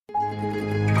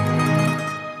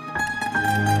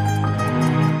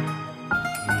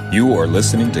You are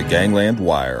listening to Gangland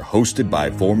Wire, hosted by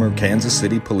former Kansas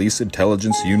City Police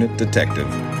Intelligence Unit Detective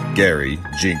Gary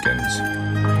Jenkins.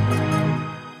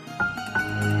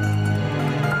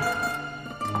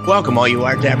 Welcome, all you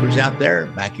wiretappers out there,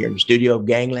 back here in the studio of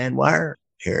Gangland Wire.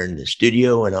 Here in the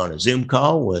studio and on a Zoom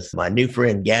call with my new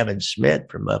friend Gavin Smith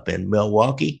from up in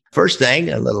Milwaukee. First thing,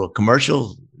 a little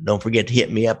commercial. Don't forget to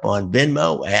hit me up on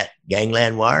Venmo at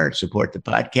Gangland Wire. Support the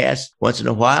podcast once in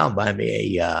a while. Buy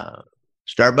me a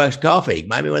Starbucks coffee.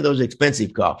 Buy me one of those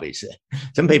expensive coffees.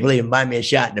 Some people even buy me a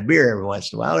shot in a beer every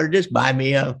once in a while, or just buy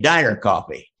me a diner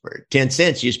coffee. For 10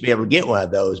 cents, you used to be able to get one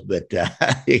of those, but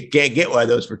you can't get one of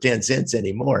those for 10 cents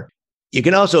anymore. You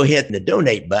can also hit the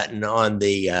donate button on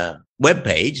the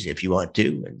webpage if you want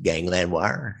to, Gangland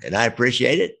Wire, and I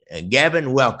appreciate it. And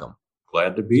Gavin, welcome.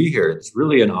 Glad to be here. It's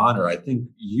really an honor. I think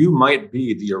you might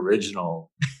be the original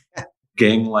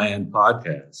Gangland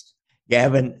podcast.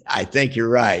 Gavin, I think you're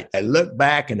right. I look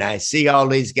back and I see all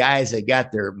these guys that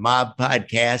got their mob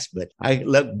podcasts, but I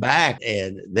look back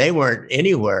and they weren't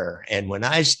anywhere. And when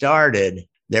I started,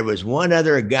 there was one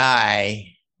other guy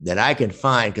that I could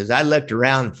find, because I looked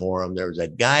around for him. There was a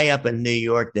guy up in New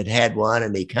York that had one,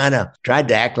 and he kind of tried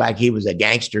to act like he was a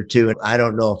gangster too. And I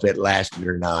don't know if it lasted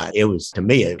or not. It was, to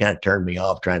me, it kind of turned me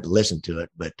off trying to listen to it.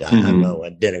 But I don't know,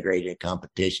 I denigrated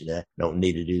competition. I don't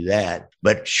need to do that.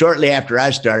 But shortly after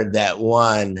I started that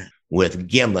one with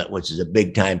Gimlet, which is a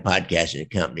big time podcasting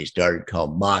company, started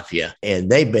called Mafia.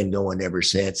 And they've been going ever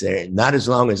since. They're not as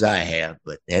long as I have,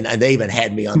 and they even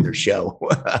had me on their show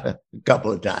a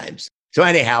couple of times. So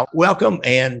anyhow, welcome.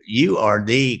 And you are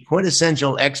the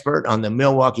quintessential expert on the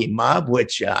Milwaukee mob,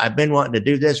 which I've been wanting to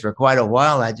do this for quite a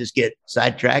while. I just get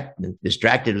sidetracked and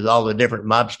distracted with all the different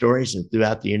mob stories and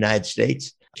throughout the United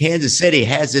States. Kansas City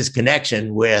has this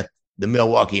connection with the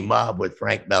Milwaukee mob with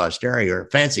Frank Balistreri, or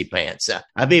Fancy Pants.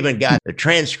 I've even got a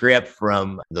transcript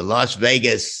from the Las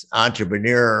Vegas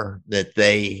entrepreneur that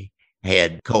they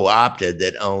had co-opted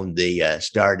that owned the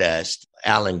Stardust,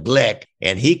 Alan Glick.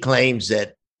 And he claims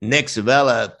that Nick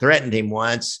Savella threatened him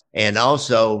once and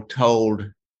also told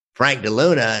Frank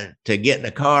DeLuna to get in a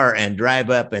car and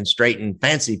drive up and straighten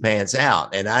Fancy Pants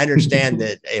out. And I understand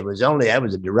that that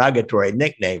was a derogatory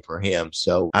nickname for him.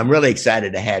 So I'm really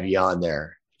excited to have you on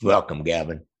there. Welcome,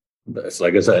 Gavin.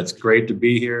 Like I said, it's great to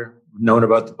be here. Known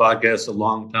about the podcast a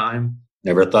long time.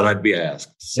 Never thought I'd be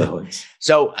asked. So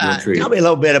tell me a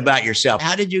little bit about yourself.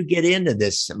 How did you get into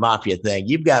this mafia thing?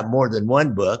 You've got more than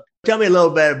one book. Tell me a little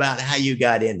bit about how you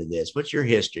got into this. What's your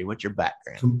history? What's your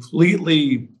background?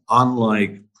 Completely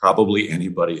unlike probably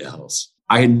anybody else.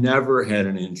 I never had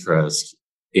an interest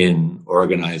in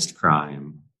organized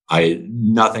crime.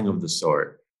 Nothing of the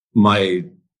sort. My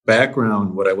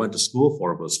background, what I went to school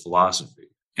for, was philosophy.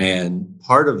 And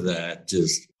part of that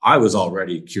I was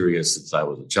already curious since I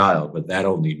was a child, but that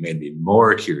only made me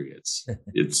more curious.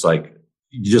 It's like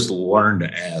you just learn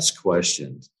to ask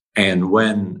questions. And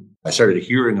when I started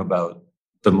hearing about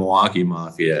the Milwaukee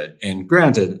Mafia, and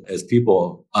granted, as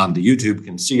people on the YouTube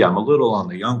can see, I'm a little on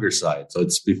the younger side, so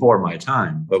it's before my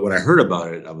time. But when I heard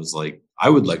about it, I was like, I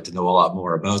would like to know a lot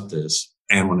more about this.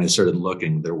 And when I started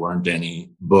looking, there weren't any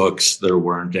books, there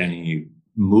weren't any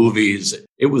movies.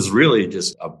 It was really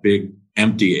just a big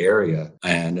empty area,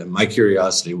 and my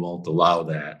curiosity won't allow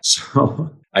that. So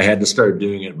I had to start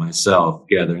doing it myself,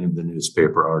 gathering the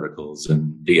newspaper articles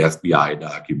and the FBI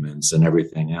documents and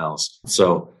everything else.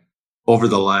 So over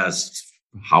the last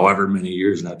however many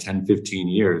years, now 10, 15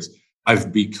 years,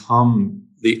 I've become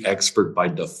the expert by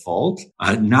default.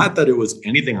 Not that it was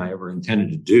anything I ever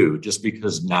intended to do, just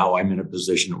because now I'm in a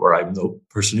position where I'm the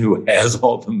person who has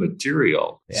all the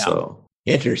material. Yeah. So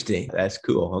interesting. That's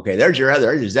cool. Okay. There's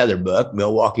his other book,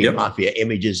 Milwaukee Mafia,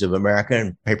 Images of America,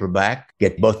 in paperback.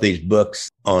 Get both these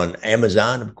books on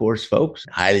Amazon, of course, folks.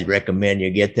 Highly recommend you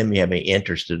get them. You have any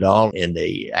interest at all in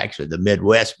the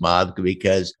Midwest mob,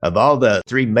 because of all the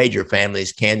three major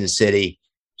families, Kansas City,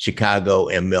 Chicago,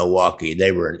 and Milwaukee,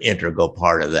 they were an integral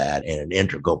part of that, and an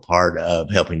integral part of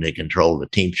helping to control the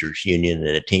Teamsters Union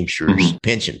and the Teamsters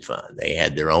Pension Fund. They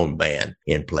had their own band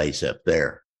in place up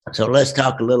there. So let's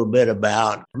talk a little bit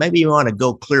about, maybe you want to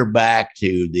go clear back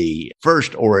to the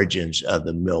first origins of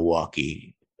the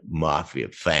Milwaukee Mafia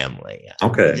family.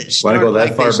 Okay. Want to go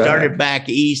that far back? Started back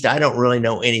east. I don't really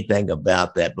know anything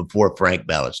about that before Frank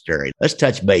Balistreri. Let's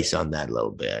touch base on that a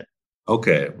little bit.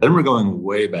 Okay. Then we're going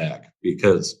way back,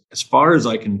 because as far as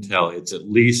I can tell, it's at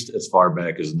least as far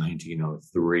back as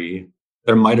 1903.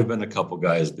 There might have been a couple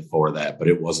guys before that, but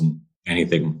it wasn't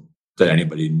anything that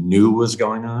anybody knew was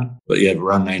going on. But yet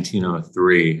around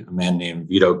 1903, a man named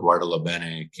Vito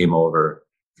Guardalabene came over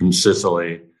from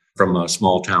Sicily, from a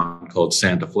small town called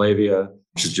Santa Flavia.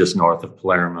 which is just north of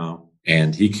Palermo.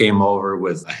 And he came over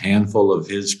with a handful of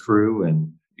his crew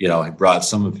and, he brought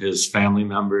some of his family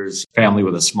members, family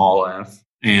with a small F,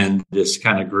 and just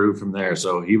kind of grew from there.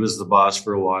 So he was the boss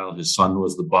for a while. His son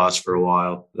was the boss for a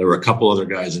while. There were a couple other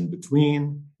guys in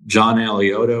between. John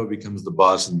Alioto becomes the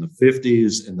boss in the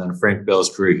 50s. And then Frank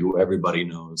Balistreri, who everybody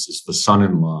knows, is the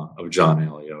son-in-law of John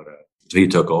Alioto. So he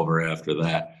took over after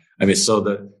that. I mean,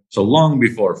 so long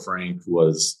before Frank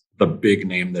was the big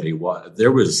name that he was,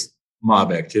 there was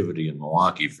mob activity in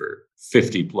Milwaukee for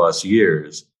 50 plus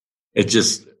years.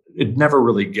 It never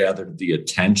really gathered the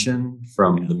attention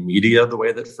from the media the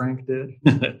way that Frank did.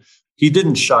 He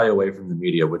didn't shy away from the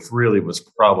media, which really was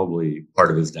probably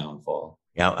part of his downfall.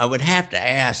 Now, I would have to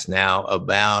ask now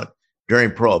about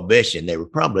during Prohibition. They were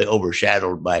probably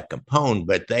overshadowed by Capone,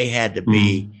 but they had to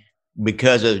be,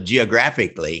 because of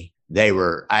geographically, they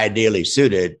were ideally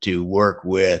suited to work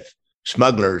with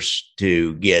smugglers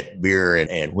to get beer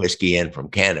and whiskey in from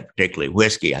Canada, particularly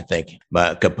whiskey. I think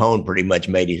Capone pretty much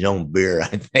made his own beer,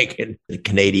 I think, in the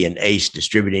Canadian Ace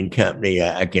Distributing Company.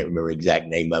 I can't remember the exact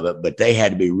name of it, but they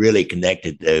had to be really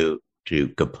connected to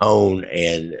Capone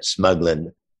and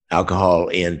smuggling alcohol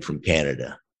in from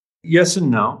Canada. Yes and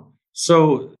no.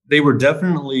 So they were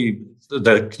definitely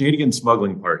the Canadian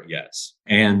smuggling part, yes.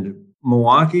 And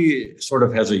Milwaukee sort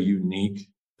of has a unique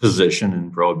position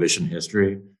in Prohibition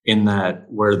history in that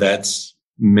where that's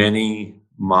many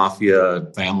mafia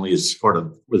families sort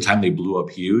of, by the time they blew up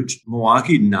huge,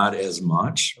 Milwaukee, not as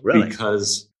much, really?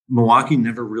 Because Milwaukee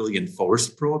never really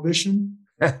enforced Prohibition.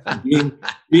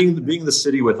 being the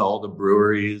city with all the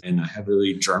breweries and a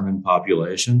heavily German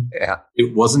population,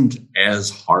 it wasn't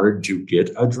as hard to get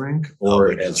a drink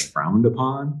or as frowned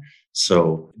upon.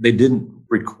 So they didn't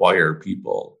require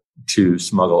people to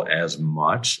smuggle as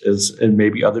much as in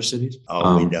maybe other cities.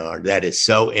 We know. That is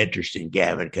so interesting,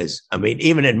 Gavin, because, I mean,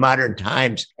 even in modern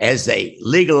times, as they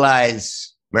legalize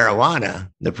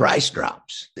marijuana, the price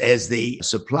drops. As the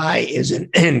supply is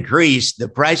increased, the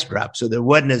price drops. So there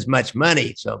wasn't as much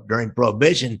money. So during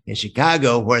Prohibition in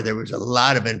Chicago, where there was a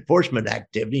lot of enforcement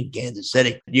activity, in Kansas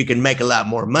City, you can make a lot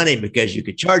more money because you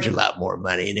could charge a lot more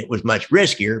money. And it was much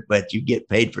riskier, but you get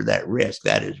paid for that risk.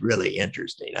 That is really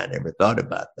interesting. I never thought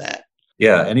about that.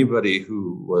 Yeah, anybody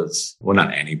who was, well,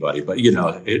 not anybody, but,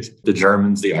 the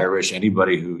Germans, the Irish,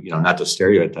 anybody who, not to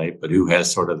stereotype, but who has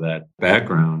sort of that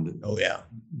background. Oh, yeah.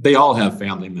 They all have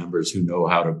family members who know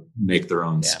how to make their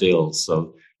own stills.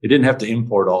 So they didn't have to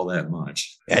import all that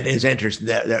much. That is interesting.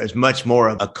 There is much more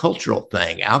of a cultural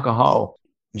thing. Alcohol,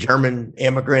 German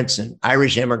immigrants and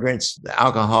Irish immigrants, the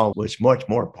alcohol was much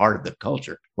more part of the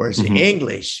culture. Whereas the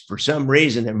English, for some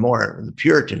reason, and more the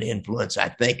Puritan influence, I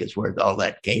think, is where all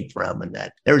that came from. And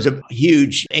that there was a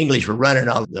huge English were running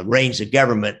all the reins of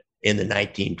government in the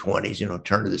 1920s,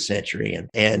 turn of the century.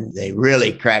 And they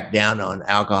really cracked down on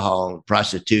alcohol and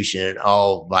prostitution and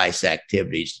all vice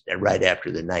activities right after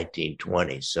the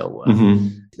 1920s. So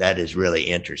that is really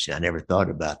interesting. I never thought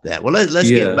about that. Well,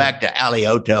 let's get back to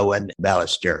Alioto and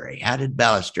Balistreri. How did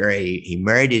Balistreri, he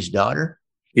married his daughter?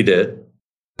 He did.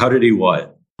 How did he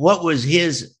what? What was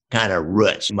his kind of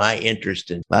roots? My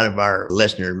interest in a lot of our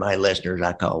listeners, my listeners,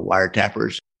 I call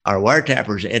wiretappers. Our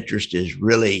wiretappers' interest is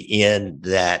really in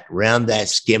that, around that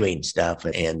skimming stuff.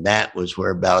 And that was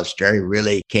where Balistreri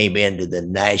really came into the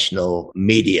national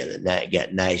media, that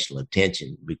got national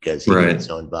attention because he was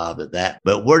so involved with that.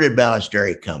 But where did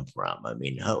Balistreri come from? I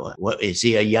mean, what is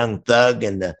he, a young thug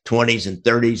in the 20s and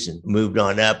 30s and moved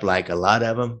on up like a lot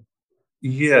of them?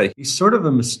 Yeah, he's sort of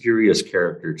a mysterious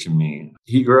character to me.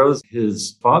 He grows,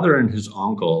 his father and his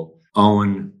uncle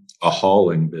own a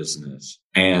hauling business,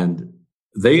 and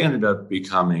they ended up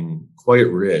becoming quite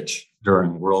rich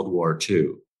during World War II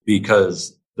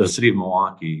because the city of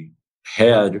Milwaukee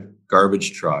had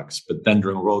garbage trucks. But then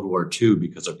during World War II,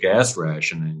 because of gas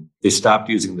rationing, they stopped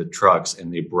using the trucks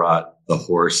and they brought the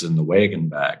horse and the wagon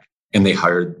back. And they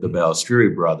hired the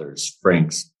Balistreri brothers,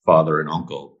 Frank's father and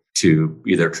uncle, to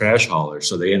be their trash haulers.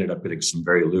 So they ended up getting some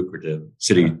very lucrative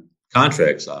city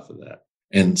contracts off of that.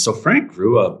 And so Frank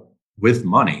grew up with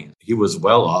money. He was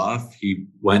well off. He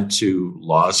went to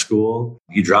law school.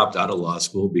 He dropped out of law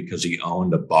school because he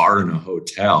owned a bar and a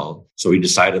hotel. So he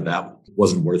decided that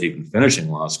wasn't worth even finishing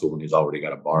law school when he's already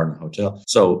got a bar and a hotel.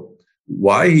 So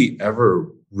why he ever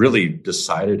really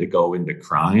decided to go into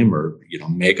crime or,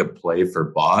 make a play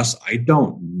for boss, I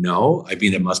don't know. I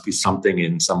mean, it must be something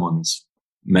in someone's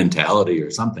mentality or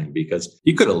something, because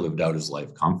he could have lived out his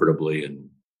life comfortably and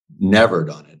never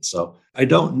done it. So I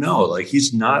don't know. Like,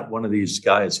 he's not one of these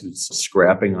guys who's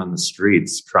scrapping on the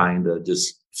streets trying to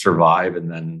just survive and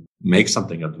then make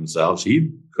something of themselves.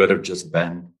 He could have just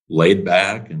been laid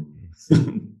back and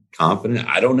confident.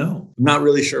 I don't know. I'm not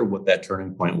really sure what that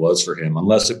turning point was for him,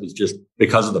 unless it was just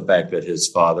because of the fact that his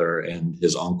father and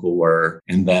his uncle were,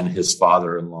 and then his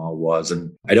father-in-law was.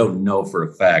 And I don't know for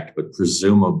a fact, but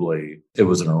presumably it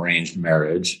was an arranged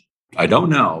marriage. I don't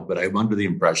know, but I'm under the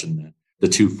impression that the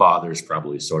two fathers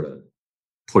probably sort of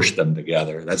pushed them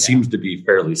together. That seems to be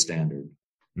fairly standard.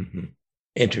 Mm-hmm.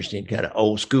 Interesting, kind of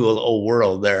old school, old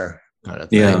world there kind of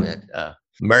thing. Yeah. That,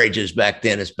 marriages back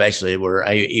then, especially, were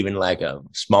even like a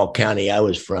small county I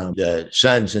was from, the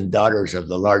sons and daughters of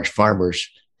the large farmers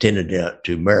tended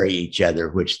to marry each other,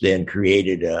 which then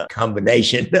created a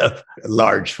combination of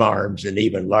large farms and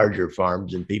even larger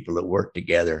farms and people that worked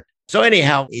together. So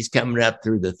anyhow, he's coming up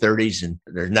through the 30s and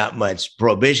there's not much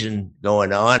prohibition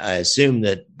going on. I assume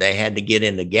that they had to get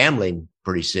into gambling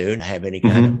pretty soon, have any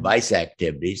kind of vice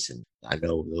activities. And I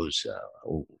know those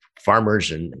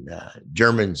farmers and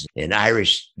Germans and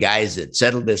Irish guys that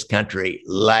settled this country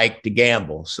like to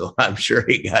gamble. So I'm sure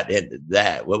he got into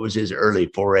that. What was his early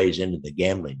forays into the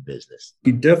gambling business?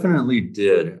 He definitely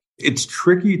did. It's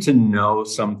tricky to know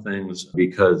some things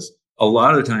because a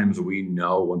lot of times we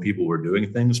know when people were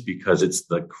doing things because it's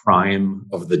the crime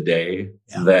of the day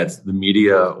that the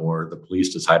media or the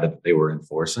police decided that they were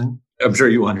enforcing. I'm sure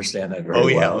you understand that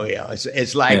very well. Oh, yeah.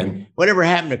 It's like whatever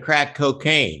happened to crack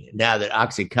cocaine now that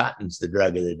Oxycontin's the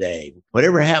drug of the day?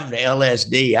 Whatever happened to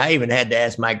LSD? I even had to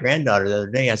ask my granddaughter the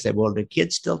other day. I said, well, do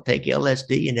kids still take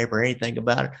LSD? You never heard anything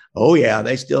about it? Oh, yeah,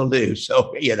 they still do.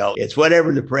 So, it's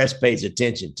whatever the press pays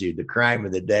attention to, the crime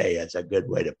of the day. That's a good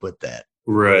way to put that.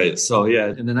 Right. So,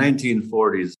 in the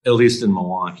 1940s, at least in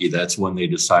Milwaukee, that's when they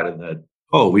decided that,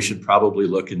 we should probably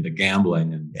look into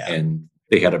gambling. And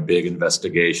they had a big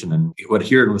investigation. And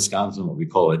here in Wisconsin, what we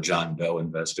call a John Doe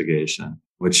investigation,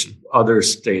 which other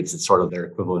states, it's sort of their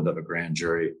equivalent of a grand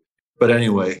jury. But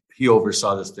anyway, he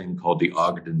oversaw this thing called the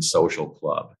Ogden Social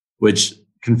Club, which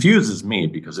confuses me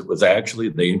because it was actually,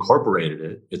 they incorporated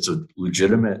it. It's a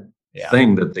legitimate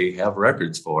thing that they have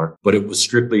records for, but it was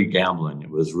strictly gambling. It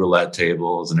was roulette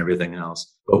tables and everything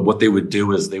else. But what they would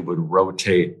do is they would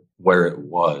rotate where it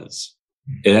was.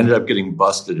 It ended up getting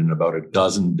busted in about a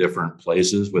dozen different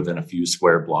places within a few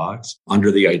square blocks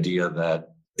under the idea that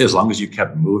as long as you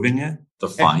kept moving it, the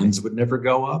fines would never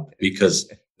go up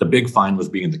because the big fine was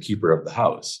being the keeper of the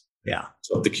house. Yeah.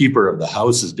 So if the keeper of the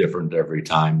house is different every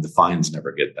time, the fines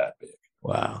never get that big.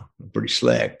 Wow. Pretty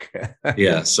slick.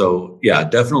 Yeah. So,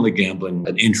 definitely gambling,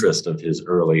 an interest of his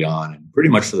early on and pretty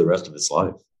much for the rest of his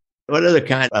life. What other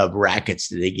kind of rackets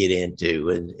did he get into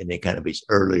in kind of his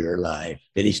earlier life?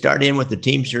 Did he start in with the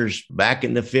Teamsters back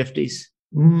in the 50s?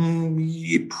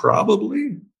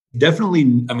 Probably.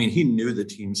 Definitely. I mean, he knew the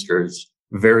Teamsters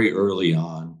very early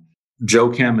on. Joe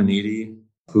Caminiti,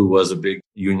 who was a big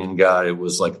union guy,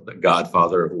 was like the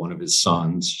godfather of one of his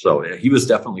sons. So he was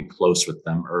definitely close with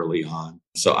them early on.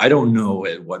 So I don't know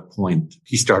at what point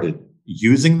he started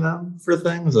using them for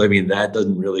things. I mean, that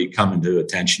doesn't really come into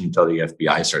attention until the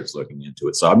FBI starts looking into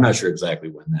it. So I'm not sure exactly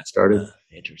when that started.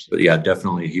 Interesting. But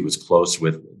definitely he was close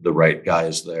with the right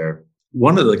guys there.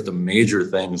 One of the major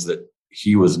things that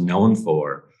he was known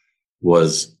for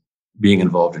was being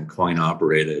involved in coin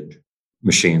operated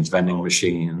machines, vending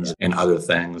machines and other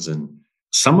things. And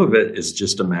some of it is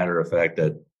just a matter of fact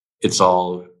that it's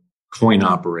all coin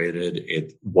operated.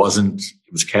 It was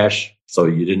cash. So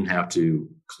you didn't have to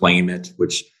claim it,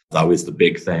 which is always the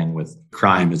big thing with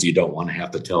crime is you don't want to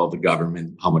have to tell the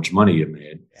government how much money you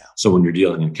made. Yeah. So when you're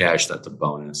dealing in cash, that's a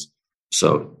bonus.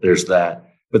 So there's that.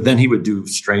 But then he would do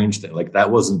strange things. Like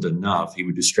that wasn't enough. He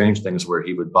would do strange things where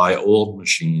he would buy old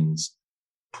machines,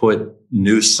 put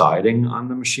new siding on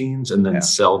the machines, and then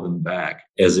sell them back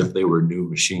as if they were new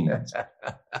machines.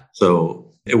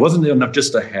 So it wasn't enough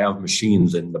just to have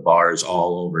machines in the bars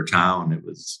all over town.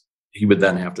 He would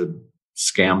then have to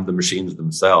scam the machines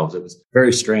themselves. It was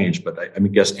very strange, but I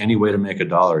guess any way to make a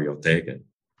dollar, you'll take it.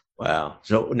 Wow.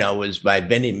 So now it was by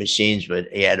vending machines, but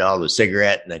he had all the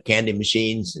cigarette and the candy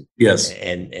machines. Yes.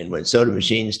 And when soda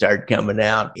machines started coming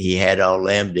out, he had all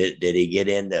them. Did he get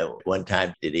into one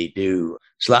time? Did he do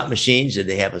slot machines? Did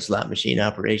they have a slot machine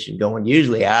operation going?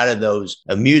 Usually out of those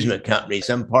amusement companies,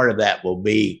 some part of that will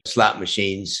be slot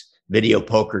machines, video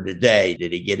poker today.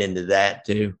 Did he get into that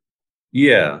too?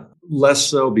 Yeah, less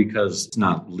so because it's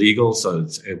not legal. So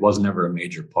it wasn't ever a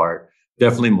major part.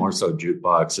 Definitely more so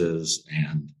jukeboxes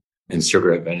and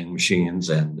cigarette vending machines.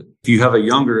 And if you have a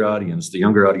younger audience, the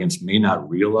younger audience may not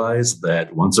realize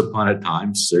that once upon a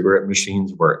time, cigarette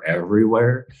machines were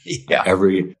everywhere. Yeah.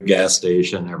 Every gas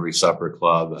station, every supper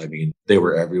club. I mean, they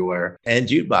were everywhere. And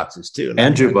jukeboxes too.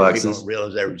 And jukeboxes. People don't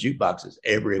realize there were jukeboxes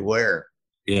everywhere.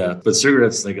 Yeah, but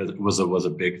cigarettes was a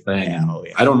big thing.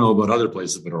 Yeah. I don't know about other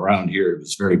places, but around here it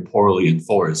was very poorly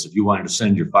enforced. If you wanted to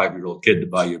send your 5-year-old kid to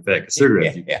buy you a pack of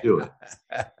cigarettes, you could do it.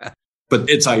 But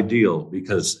it's ideal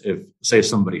because if, say,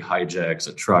 somebody hijacks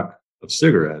a truck of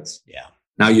cigarettes,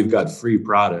 now you've got free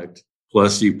product.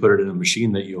 Plus, you put it in a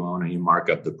machine that you own and you mark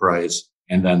up the price,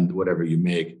 and then whatever you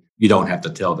make, you don't have to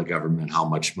tell the government how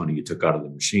much money you took out of the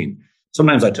machine.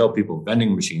 Sometimes I tell people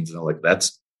vending machines, and they're like,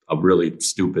 "That's a really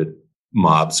stupid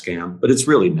mob scam," but it's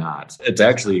really not. It's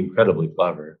actually incredibly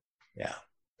clever. Yeah.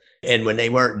 And when they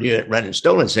weren't running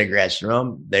stolen cigarettes from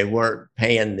them, they weren't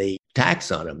paying the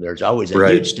tax on them. There's always a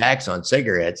huge tax on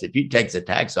cigarettes. If you take the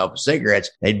tax off of cigarettes,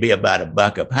 they'd be about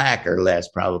 $1 a pack or less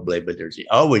probably, but there's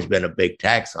always been a big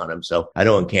tax on them. So I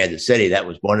know in Kansas City, that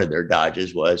was one of their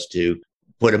dodges, was to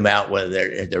put them out when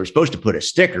they were supposed to put a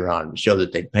sticker on them to show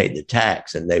that they paid the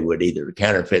tax, and they would either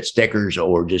counterfeit stickers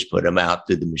or just put them out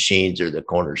through the machines or the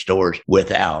corner stores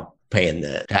without paying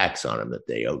the tax on them that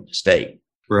they owed the state.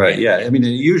 Right. Yeah. I mean, it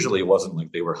usually wasn't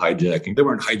like they were hijacking. They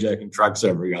weren't hijacking trucks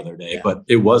every other day, but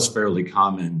it was fairly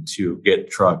common to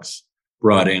get trucks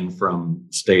brought in from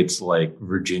states like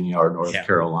Virginia or North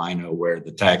Carolina, where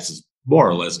the taxes more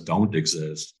or less don't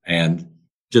exist. And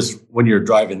just when you're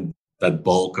driving that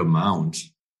bulk amount,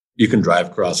 you can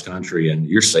drive cross country and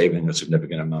you're saving a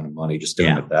significant amount of money just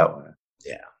doing it that way.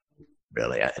 Yeah,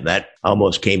 really. And that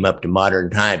almost came up to modern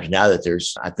times. Now that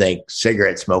there's, I think,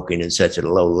 cigarette smoking is such at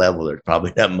a low level, there's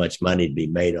probably not much money to be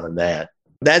made on that.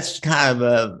 That's kind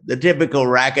of the typical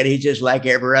racket. He's just like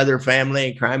every other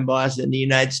family and crime boss in the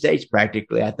United States,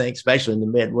 practically, I think, especially in the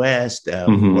Midwest,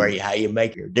 how you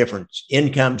make your different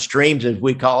income streams, as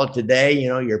we call it today,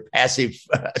 your passive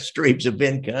streams of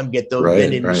income, get those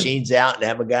vending machines out and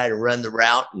have a guy to run the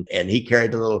route. And he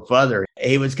carried it a little further.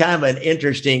 He was kind of an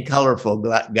interesting, colorful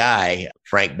guy,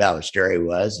 Frank Balistreri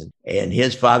was. And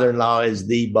his father-in-law is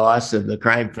the boss of the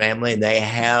crime family. And they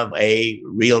have a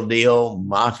real deal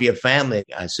mafia family.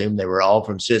 I assume they were all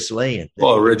from Sicily.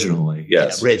 Well, originally,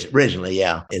 yes. Yeah, originally,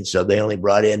 yeah. And so they only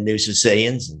brought in new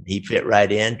Sicilians, and he fit right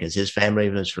in because his family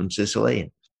was from Sicily.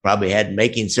 And probably had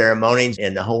making ceremonies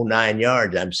in the whole 9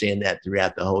 yards. I'm seeing that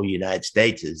throughout the whole United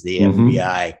States as the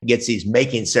FBI gets these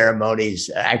making ceremonies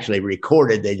actually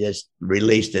recorded. They just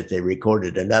released it. They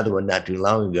recorded another one not too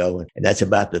long ago. And that's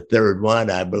about the third one,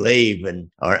 I believe.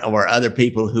 And or other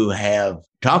people who have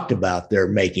talked about their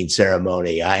making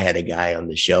ceremony. I had a guy on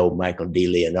the show, Michael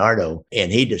DiLeonardo,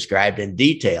 and he described in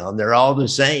detail, and they're all the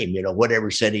same.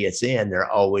 Whatever city it's in, they're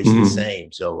always the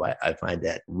same. So I find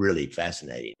that really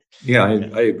fascinating. Yeah,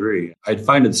 I agree. I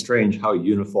find it strange how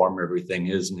uniform everything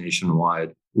is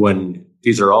nationwide when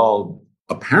these are all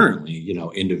apparently,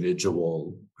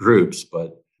 individual groups,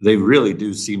 but they really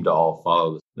do seem to all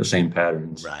follow the same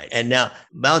patterns. Right. And now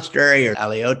Balistreri or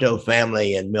Aliotto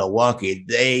family in Milwaukee,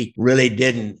 they really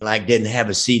didn't have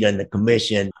a seat on the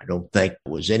commission. I don't think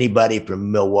there was anybody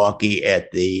from Milwaukee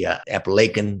at the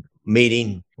Appalachian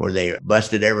meeting where they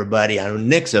busted everybody. I know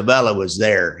Nick Savella was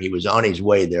there. He was on his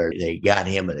way there. They got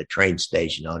him at a train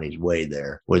station on his way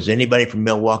there. Was anybody from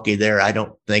Milwaukee there? I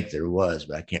don't think there was,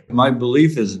 but I can't remember. My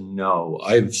belief is no.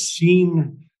 I've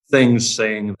seen things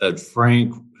saying that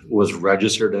Frank was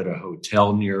registered at a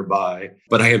hotel nearby,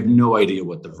 but I have no idea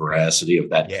what the veracity of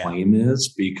that claim is,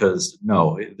 because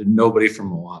nobody from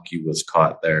Milwaukee was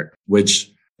caught there,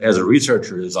 which as a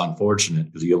researcher is unfortunate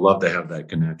because you love to have that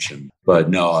connection. But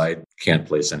no, I can't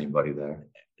place anybody there.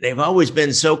 They've always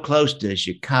been so close to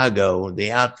Chicago.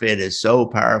 The outfit is so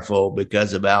powerful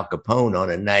because of Al Capone on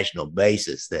a national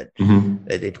basis that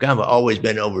they've kind of always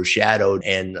been overshadowed.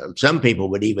 And some people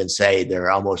would even say they're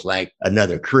almost like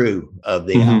another crew of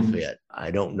the outfit.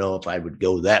 I don't know if I would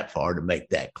go that far to make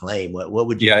that claim. What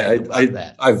would you think about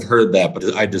that? I've heard that,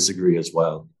 but I disagree as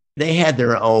well. They had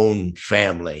their own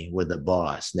family with a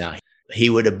boss. Now, he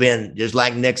would have been, just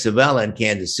like Nick Savella in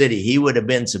Kansas City, he would have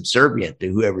been subservient to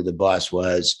whoever the boss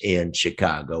was in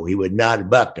Chicago. He would not have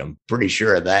bucked him. Pretty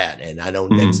sure of that. And I know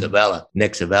Nick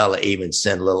Savella even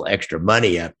sent a little extra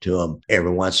money up to him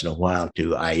every once in a while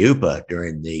to IUPA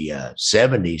during the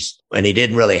 70s. And he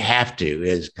didn't really have to.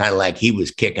 It's kind of like he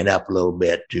was kicking up a little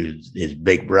bit to his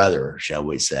big brother, shall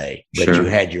we say. But you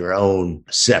had your own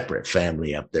separate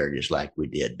family up there, just like we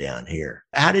did down here.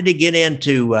 How did he get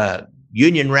into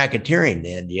union racketeering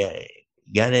then? You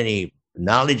got any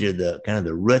knowledge of the kind of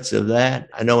the roots of that?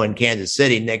 I know in Kansas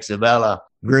City, Nick Savella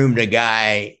groomed a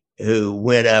guy who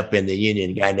went up in the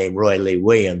union, a guy named Roy Lee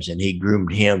Williams, and he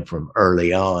groomed him from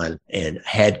early on and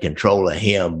had control of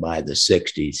him by the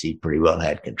 60s. He pretty well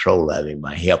had control of him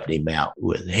by helping him out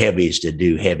with heavies to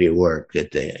do heavy work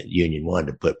that the union wanted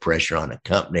to put pressure on a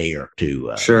company or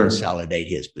to consolidate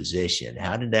his position.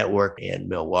 How did that work in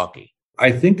Milwaukee?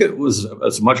 I think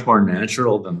it's much more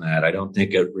natural than that. I don't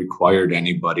think it required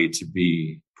anybody to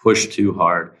be pushed too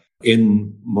hard.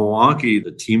 In Milwaukee,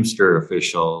 the Teamster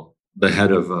official, the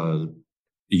head of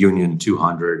Union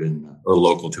 200 or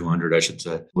Local 200, I should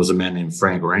say, was a man named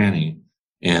Frank Ranney.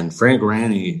 And Frank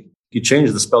Ranney, he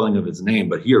changed the spelling of his name,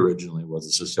 but he originally was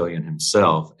a Sicilian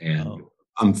himself. And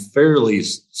I'm fairly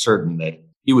certain that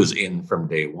he was in from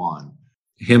day one.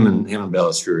 Him and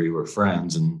Balistreri were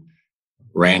friends, and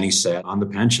Ranney sat on the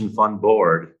pension fund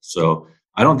board. So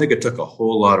I don't think it took a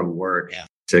whole lot of work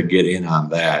to get in on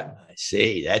that. I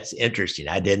see. That's interesting.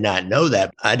 I did not know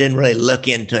that. I didn't really look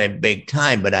into him big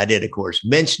time, but I did, of course,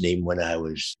 mention him when I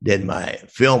did my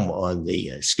film on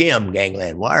the Skim,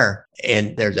 Gangland Wire.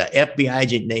 And there's an FBI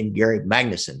agent named Gary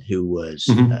Magnuson who was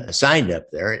assigned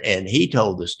up there. And he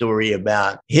told the story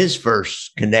about his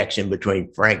first connection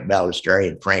between Frank Balistreri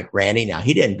and Frank Ranney. Now,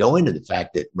 he didn't go into the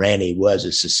fact that Ranney was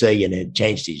a Sicilian and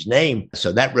changed his name.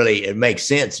 So that really, it makes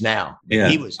sense now.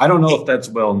 Yeah. I don't know if that's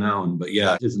well known, but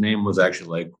yeah, his name was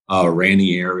actually like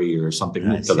Ranieri or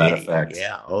something to that effect.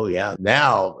 Yeah. Oh, yeah.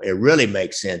 Now it really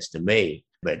makes sense to me.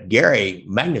 But Gary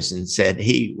Magnuson said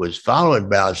he was following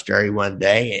Balistreri one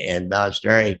day, and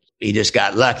Balistreri, he just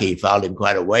got lucky. He followed him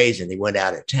quite a ways, and he went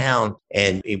out of town,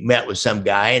 and he met with some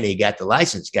guy, and he got the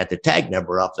license, got the tag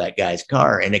number off that guy's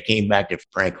car, and it came back to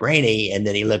Frank Ranney, and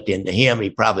then he looked into him.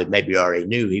 He probably maybe already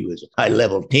knew he was a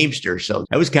high-level Teamster. So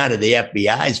that was kind of the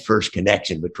FBI's first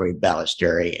connection between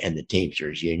Balistreri and the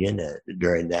Teamsters Union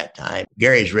during that time.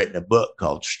 Gary's written a book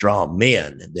called Straw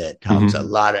Men that talks a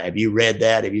lot of, have you read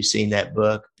that? Have you seen that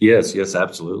book? Yes,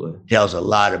 absolutely. Tells a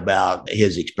lot about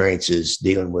his experiences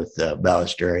dealing with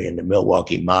Balistreri and the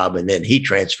Milwaukee mob. And then he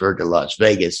transferred to Las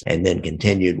Vegas and then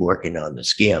continued working on the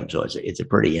Skim. So it's a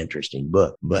pretty interesting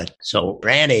book. But so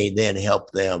Ranney then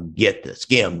helped them get the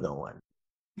Skim going.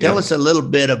 Tell us a little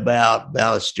bit about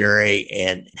Balistreri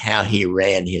and how he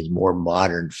ran his more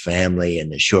modern family in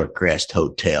the Shortcrest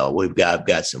Hotel. I've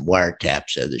got some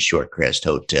wiretaps of the Shortcrest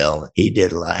Hotel. He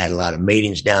had a lot of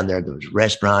meetings down there. There was a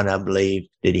restaurant, I believe.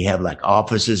 Did he have like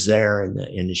offices there in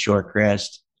the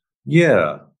Shortcrest?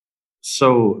 Yeah.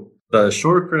 So the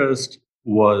Shortcrest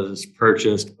was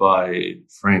purchased by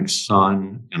Frank's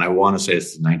son, and I want to say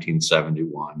it's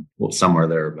 1971, well, somewhere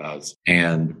thereabouts.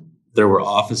 And there were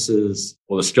offices,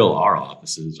 well, there still are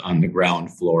offices on the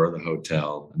ground floor of the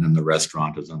hotel, and then the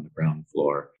restaurant is on the ground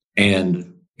floor.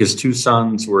 And his two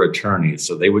sons were attorneys,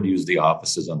 so they would use the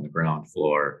offices on the ground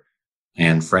floor.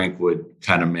 And Frank would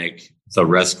kind of make the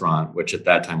restaurant, which at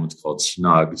that time was called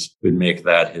Snugs, would make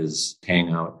that his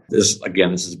hangout. This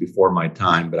is before my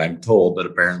time, but I'm told that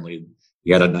apparently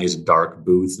he had a nice dark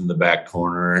booth in the back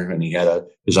corner, and he had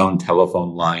his own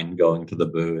telephone line going to the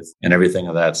booth and everything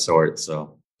of that sort.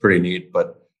 So pretty neat.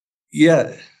 But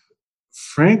yeah,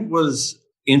 Frank was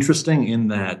interesting in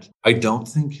that I don't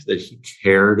think that he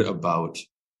cared about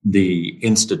the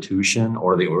institution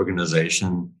or the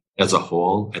organization as a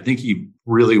whole. I think he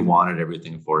really wanted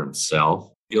everything for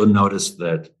himself. You'll notice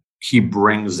that he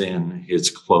brings in his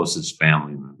closest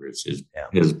family members,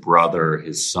 his brother,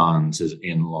 his sons, his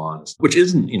in-laws, which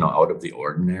isn't, out of the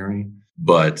ordinary,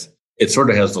 but it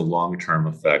sort of has the long-term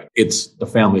effect. The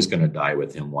family's going to die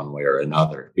with him one way or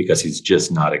another because he's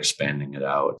just not expanding it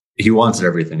out. He wants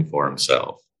everything for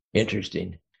himself.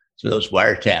 Interesting. So those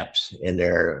wiretaps, and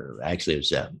it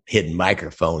was a hidden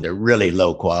microphone. They're really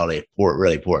low quality,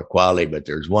 really poor quality, but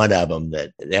there's one of them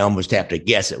that they almost have to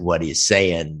guess at what he's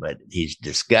saying, but he's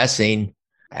discussing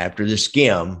after the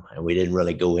Skim, and we didn't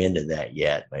really go into that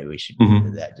yet. Maybe we should go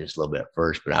into that just a little bit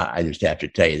first, but I just have to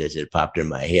tell you this. It popped in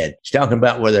my head. He's talking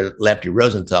about whether Lefty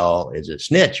Rosenthal is a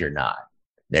snitch or not.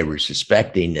 They were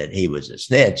suspecting that he was a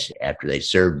snitch after they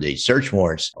served the search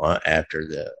warrants after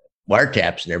the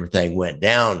wiretaps and everything went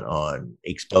down on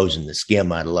exposing the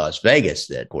Skim out of Las Vegas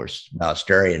that, of course,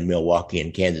 Balistreri and Milwaukee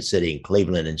and Kansas City and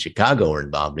Cleveland and Chicago were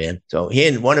involved in. So he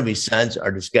and one of his sons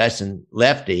are discussing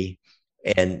Lefty,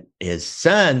 and his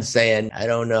son saying, I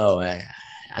don't know.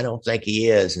 I don't think he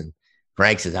is. And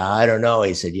Frank says, I don't know.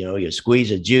 He said, you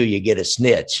squeeze a Jew, you get a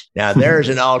snitch. Now, there's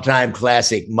an all-time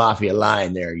classic mafia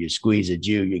line there. You squeeze a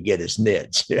Jew, you get a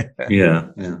snitch. Yeah.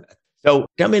 So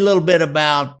tell me a little bit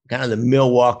about kind of the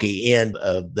Milwaukee end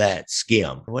of that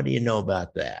Skim. What do you know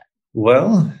about that?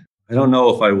 Well, I don't know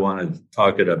if I want to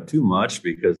talk it up too much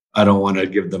because I don't want to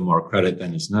give them more credit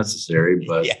than is necessary,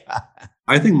 but yeah.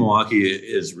 I think Milwaukee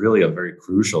is really a very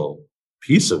crucial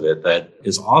piece of it that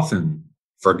is often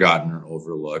forgotten or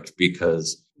overlooked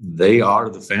because they are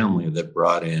the family that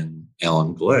brought in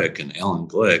Alan Glick. And Alan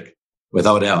Glick,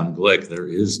 without Alan Glick, there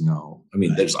is no,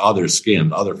 there's other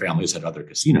skins. Other families had other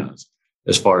casinos.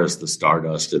 As far as the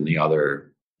Stardust and the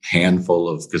other handful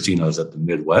of casinos that the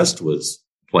Midwest was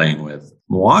playing with,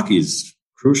 Milwaukee's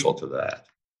crucial to that.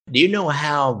 Do you know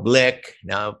how Glick,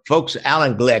 now folks,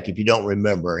 Alan Glick, if you don't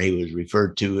remember, he was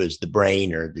referred to as the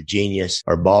brain or the genius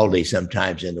or Baldy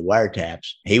sometimes in the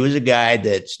wiretaps. He was a guy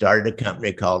that started a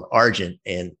company called Argent,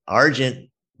 and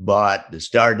Argent bought the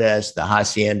Stardust, the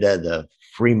Hacienda, the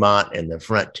Fremont, and the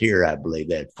Frontier, I believe.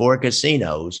 They had 4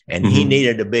 casinos, and he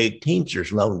needed a big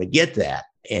Teamsters loan to get that.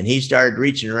 And he started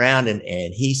reaching around and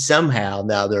he somehow,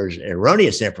 now there's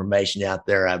erroneous information out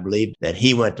there, I believe, that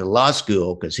he went to law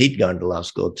school because he'd gone to law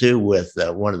school too with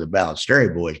one of the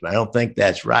Balistreri boys, but I don't think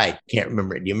that's right. Can't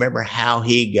remember. Do you remember how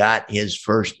he got his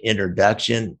first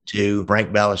introduction to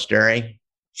Frank Balistreri?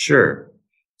 Sure.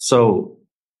 So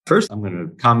first, I'm going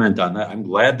to comment on that. I'm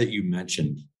glad that you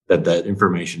mentioned that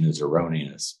information is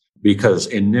erroneous because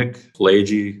in Nick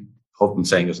Pileggi, hope I'm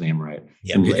saying his name right.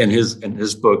 Yeah, in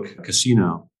his book,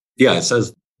 Casino, it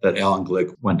says that Alan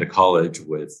Glick went to college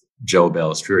with Joe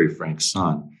Balistreri, Frank's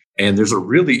son. And there's a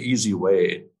really easy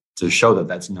way to show that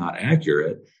that's not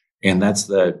accurate. And that's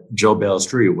that Joe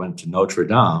Balistreri went to Notre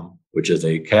Dame, which is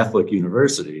a Catholic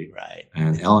university. Right.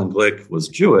 And Alan Glick was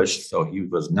Jewish, so he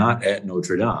was not at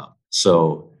Notre Dame.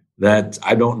 So that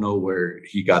I don't know where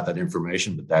he got that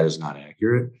information, but that is not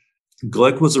accurate.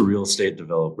 Glick was a real estate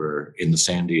developer in the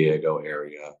San Diego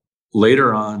area.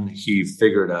 Later on, he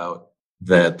figured out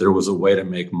that there was a way to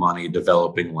make money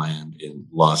developing land in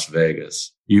Las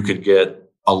Vegas. You could get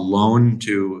a loan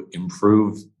to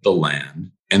improve the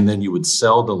land, and then you would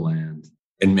sell the land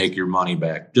and make your money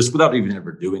back just without even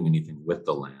ever doing anything with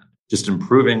the land. Just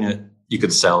improving it, you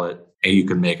could sell it, and you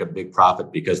could make a big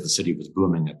profit because the city was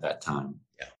booming at that time.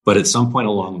 But at some point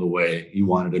along the way, he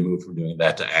wanted to move from doing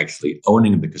that to actually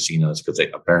owning the casinos because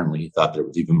apparently he thought there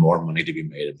was even more money to be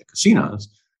made at the casinos.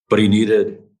 But he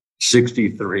needed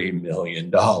 $63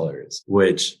 million,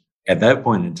 which at that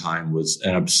point in time was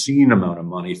an obscene amount of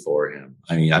money for him.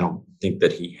 I don't think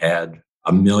that he had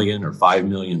 $1 million or $5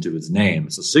 million to his name.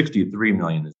 So $63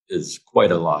 million is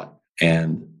quite a lot.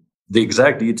 And the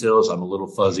exact details I'm a little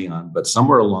fuzzy on, but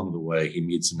somewhere along the way, he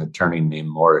meets an attorney named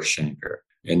Morris Schenker.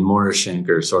 And Morris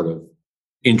Schenker sort of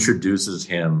introduces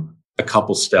him a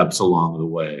couple steps along the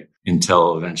way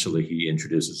until eventually he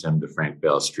introduces him to Frank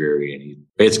Balistreri. And he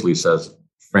basically says,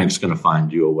 Frank's going to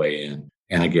find you a way in.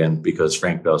 And again, because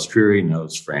Frank Balistreri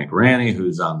knows Frank Ranney,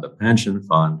 who's on the pension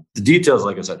fund. The details,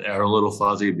 like I said, are a little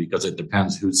fuzzy because it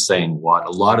depends who's saying what.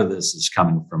 A lot of this is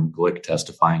coming from Glick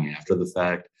testifying after the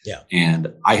fact. Yeah.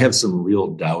 And I have some real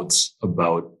doubts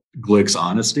about Glick's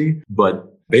honesty, but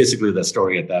basically, the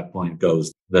story at that point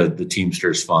goes that the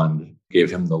Teamsters Fund gave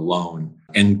him the loan.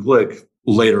 And Glick,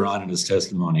 later on in his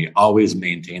testimony, always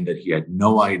maintained that he had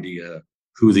no idea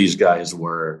who these guys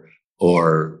were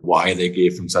or why they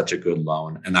gave him such a good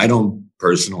loan. And I don't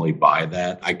personally buy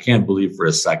that. I can't believe for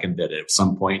a second that at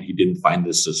some point he didn't find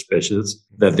this suspicious,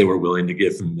 that they were willing to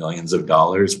give him millions of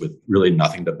dollars with really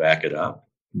nothing to back it up.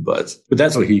 But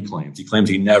that's what he claims. He claims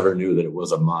he never knew that it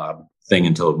was a mob thing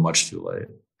until much too late.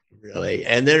 Really.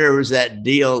 And then there was that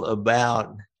deal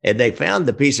about, and they found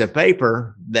the piece of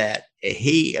paper that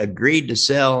he agreed to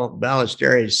sell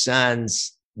Balistreri's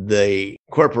sons the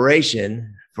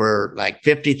corporation for like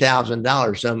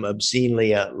 $50,000, some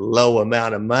obscenely low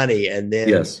amount of money, and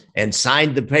then and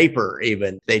signed the paper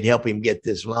even. They'd help him get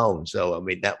this loan. So,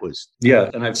 that was. Yeah.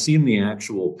 And I've seen the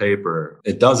actual paper.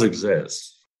 It does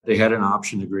exist. They had an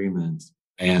option agreement.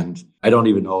 And I don't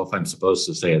even know if I'm supposed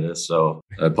to say this, so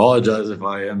I apologize if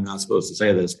I am not supposed to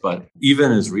say this, but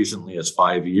even as recently as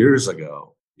 5 years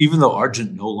ago, even though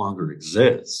Argent no longer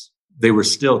exists, they were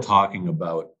still talking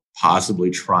about possibly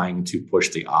trying to push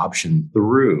the option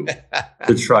through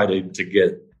to try to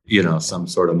get, some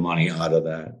sort of money out of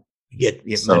that. Get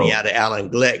money out of Alan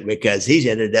Glick because he's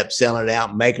ended up selling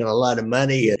out, making a lot of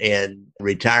money and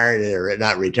retiring, or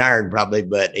not retiring probably,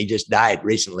 but he just died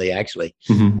recently, actually,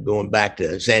 going back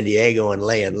to San Diego and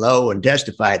laying low and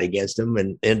testified against him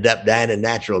and ended up dying a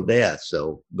natural death.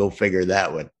 So go figure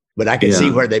that one. But I can see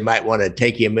where they might want to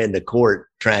take him into court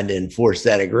trying to enforce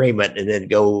that agreement and then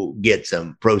go get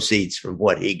some proceeds from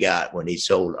what he got when he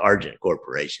sold Argent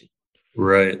Corporation.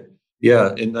 Right.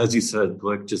 Yeah. And as you said,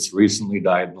 Glick just recently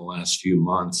died in the last few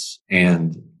months.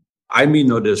 And I mean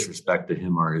no disrespect to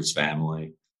him or his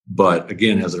family, But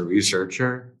again, as a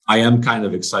researcher, I am kind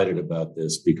of excited about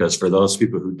this because for those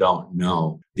people who don't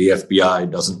know, the FBI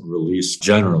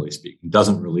generally speaking,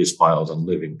 doesn't release files on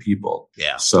living people.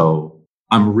 Yeah. So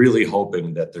I'm really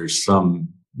hoping that there's some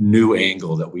new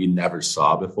angle that we never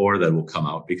saw before that will come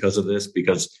out because of this.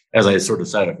 Because as I sort of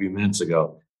said a few minutes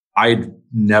ago, I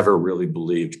never really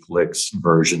believed Glick's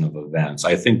version of events.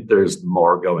 I think there's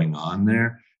more going on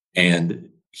there. And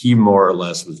he more or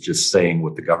less was just saying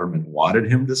what the government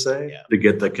wanted him to say to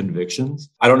get the convictions.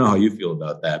 I don't know how you feel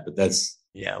about that, but that's,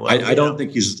 I don't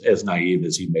think he's as naive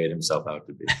as he made himself out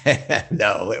to be.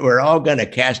 No, we're all going to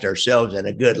cast ourselves in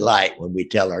a good light when we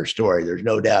tell our story. There's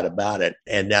no doubt about it.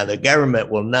 And now the government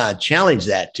will not challenge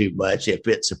that too much if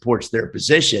it supports their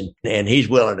position and he's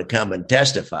willing to come and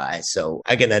testify. So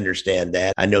I can understand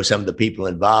that. I know some of the people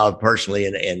involved personally,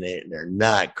 and they're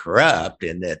not corrupt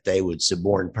in that they would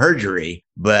suborn perjury,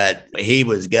 but he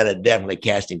was going to definitely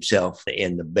cast himself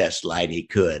in the best light he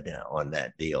could on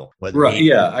that deal. I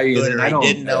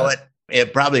didn't know it.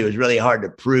 It probably was really hard to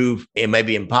prove. It may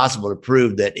be impossible to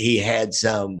prove that he had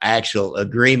some actual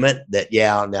agreement that,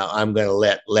 now I'm going to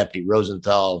let Lefty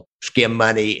Rosenthal skim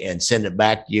money and send it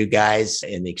back to you guys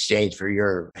in exchange for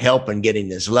your help in getting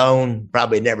this loan.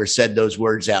 Probably never said those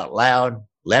words out loud.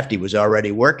 Lefty was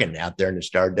already working out there in the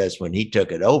Stardust when he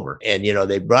took it over. And,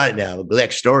 they brought it now.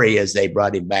 Glick's story is they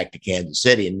brought him back to Kansas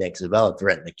City and Nick Zavella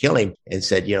threatened to kill him and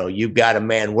said, you've got a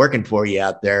man working for you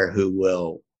out there who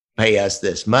will pay us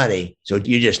this money. So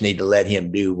you just need to let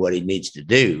him do what he needs to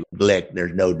do. Glick,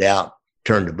 there's no doubt,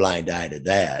 turned a blind eye to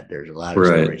that. There's a lot of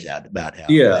stories out about how.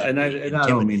 Yeah. And I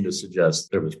don't mean to suggest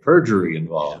there was perjury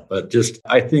involved, but just,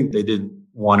 I think they didn't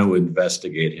want to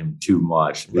investigate him too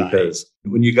much because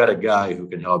when you got a guy who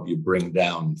can help you bring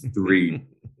down 3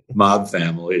 mob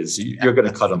families, you're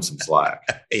going to cut him some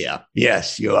slack. Yeah.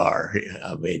 Yes, you are.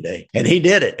 I mean, and he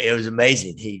did it. It was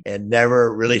amazing. He and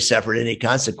never really suffered any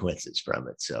consequences from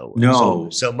it. So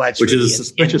so much, which is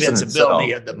suspicious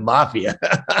invincibility of the mafia.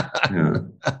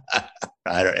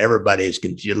 Everybody is a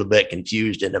little bit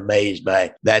confused and amazed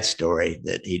by that story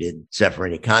that he didn't suffer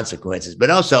any consequences. But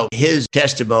also his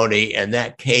testimony and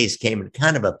that case came at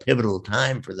kind of a pivotal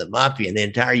time for the mafia in the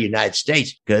entire United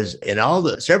States, because in all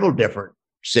the several different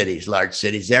cities, large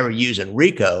cities, they were using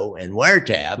RICO and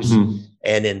wiretaps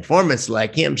and informants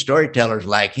like him, storytellers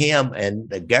like him. And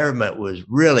the government was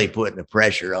really putting the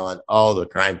pressure on all the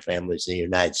crime families in the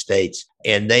United States.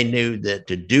 And they knew that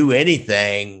to do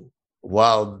anything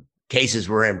while cases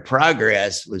were in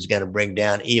progress was going to bring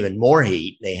down even more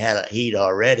heat. They had a heat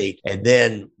already. And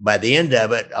then by the end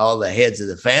of it, all the heads of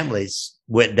the families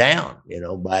went down,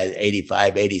 by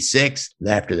 85, 86.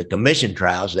 After the commission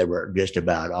trials, they were just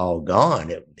about all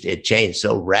gone. It changed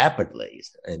so rapidly.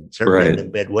 And certainly in the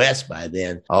Midwest by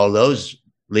then, all those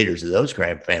leaders of those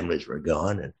crime families were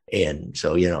gone. And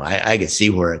so, I could see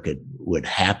where it would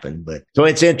happen. But so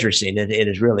it's interesting. It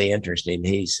is really interesting.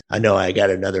 I know I got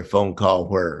another phone call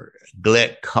where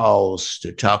Glick calls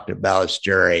to talk to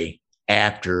Balistreri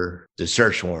after the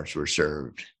search warrants were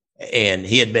served. And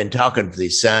he had been talking to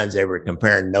these sons. They were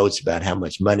comparing notes about how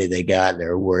much money they got. And they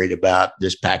were worried about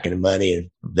this packet of money. And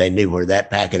they knew where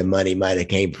that packet of money might have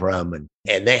came from.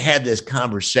 And they had this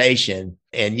conversation.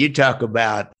 And you talk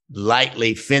about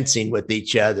lightly fencing with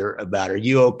each other about, are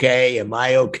you okay? Am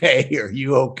I okay? Are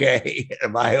you okay?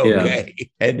 Am I okay? Yeah.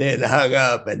 And then hung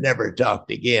up and never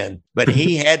talked again. But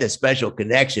he had a special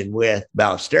connection with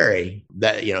Balistreri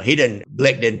that,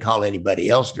 Glick didn't call anybody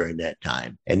else during that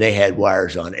time. And they had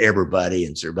wires on everybody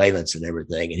and surveillance and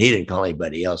everything. And he didn't call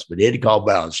anybody else, but he did call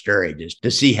Balistreri just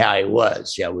to see how he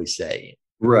was, shall we say.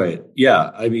 Right.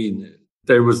 Yeah. I mean,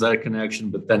 there was that connection,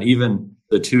 but then even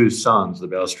the 2 sons, the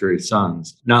Balistreri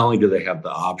sons, not only do they have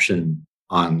the option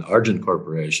on Argent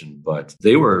Corporation, but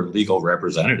they were legal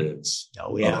representatives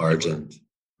of Argent.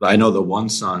 I know the one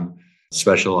son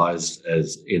specialized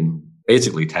in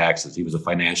basically taxes. He was a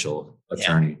financial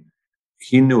attorney. Yeah.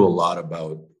 He knew a lot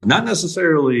about, not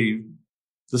necessarily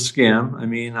the scam. I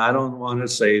mean, I don't want to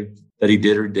say that he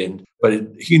did or didn't, but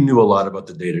he knew a lot about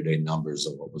the day-to-day numbers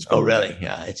of what was going on. Oh, really?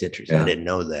 Yeah, it's interesting. Yeah. I didn't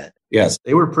know that. Yes,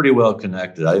 they were pretty well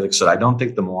connected. Like I said, I don't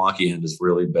think the Milwaukee end has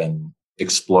really been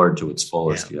explored to its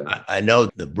fullest yet. I know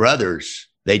the brothers,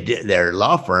 their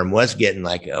law firm was getting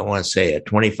I want to say a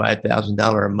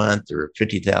 $25,000 a month or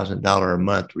 $50,000 a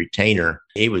month retainer.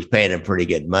 He was paying them pretty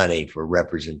good money for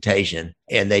representation.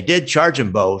 And they did charge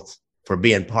them both for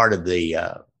being part of the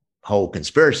whole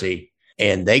conspiracy.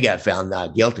 And they got found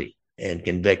not guilty and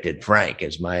convicted Frank,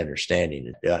 is my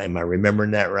understanding. Am I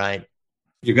remembering that right?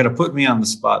 You're going to put me on the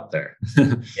spot there.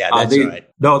 Yeah, that's right.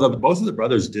 No, both of the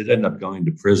brothers did end up going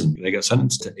to prison. They got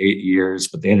sentenced to 8 years,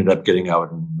 but they ended up getting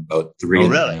out in about 3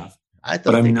 and a half.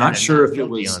 But I'm not sure if it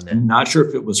was. I'm not sure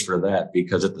if it was for that,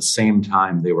 because at the same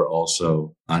time they were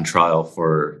also on trial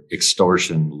for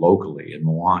extortion locally in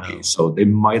Milwaukee. Oh. So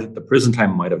the prison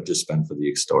time might have just been for the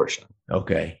extortion.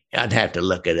 Okay, I'd have to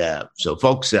look it up. So,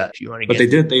 folks, if you want to,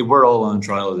 but they were all on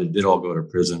trial. They did all go to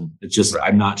prison. It's just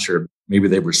I'm not sure. Maybe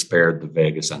they were spared the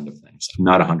Vegas end of things. I'm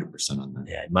not 100% on that.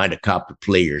 Yeah, it might have copped a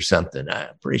plea or something. I'm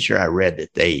pretty sure I read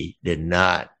that they did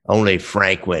not. Only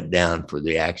Frank went down for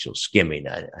the actual skimming.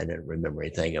 I didn't remember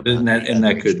anything about that. And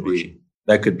that could be.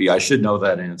 That could be. I should know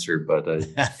that answer, but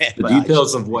the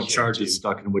details of what charges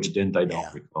stuck and which didn't, I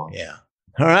don't recall. Yeah.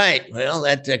 All right. Well,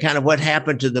 that's kind of what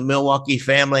happened to the Milwaukee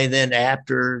family then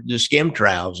after the skim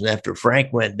trials and after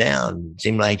Frank went down. It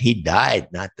seemed like he died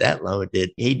not that long.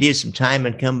 He did some time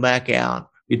and come back out.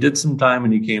 He did some time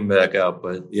and he came back out.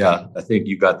 But yeah, I think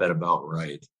you got that about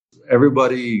right.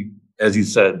 Everybody, as you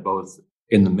said, both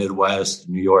in the Midwest,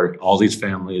 New York, all these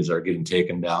families are getting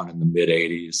taken down in the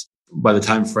mid-'80s. By the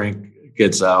time Frank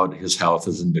gets out, his health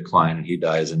is in decline and he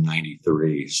dies in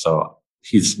 93. So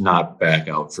he's not back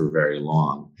out for very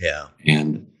long. Yeah.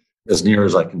 And as near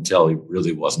as I can tell, he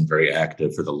really wasn't very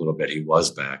active for the little bit he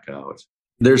was back out.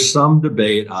 There's some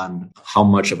debate on how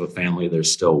much of a family there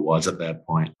still was at that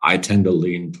point. I tend to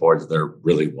lean towards there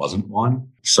really wasn't one.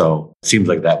 So it seems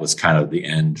like that was kind of the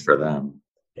end for them.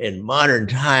 In modern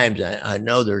times, I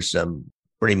know there's some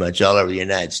pretty much all over the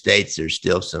United States, there's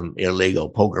still some illegal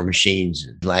poker machines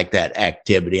like that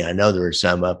activity. I know there are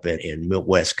some up in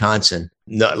Wisconsin.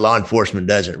 No, law enforcement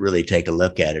doesn't really take a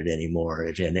look at it anymore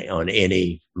on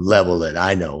any level that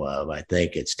I know of. I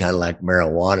think it's kind of like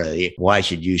marijuana. Why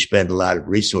should you spend a lot of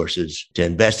resources to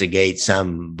investigate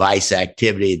some vice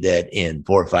activity that in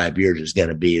 4 or 5 years is going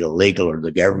to be illegal or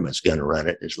the government's going to run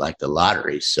it? It's like the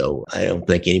lottery. So I don't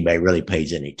think anybody really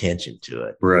pays any attention to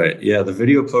it. Right. Yeah. The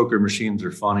video poker machines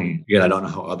are funny. Again, I don't know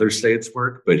how other states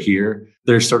work, but here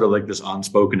there's sort of like this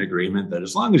unspoken agreement that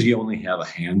as long as you only have a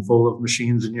handful of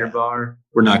machines in your bar,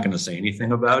 we're not going to say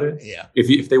anything about it. Yeah.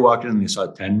 If they walked in and they saw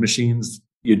 10 machines,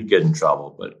 you'd get in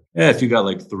trouble. But if you got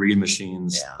like 3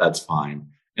 machines, that's fine.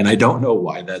 And I don't know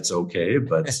why that's okay,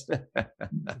 but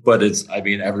but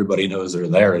everybody knows they're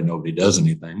there and nobody does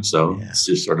anything. So it's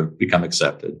just sort of become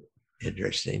accepted.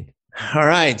 Interesting. All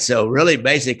right. So really,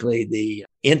 basically, the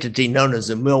entity known as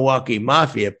the Milwaukee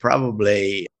Mafia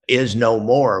probably is no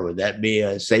more. Would that be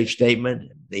a safe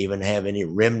statement? They even have any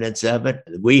remnants of it?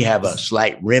 We have a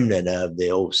slight remnant of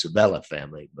the old Sabella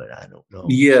family, but I don't know.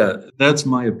 Yeah, that's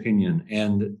my opinion.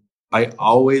 And I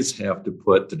always have to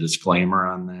put the disclaimer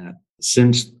on that.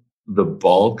 Since the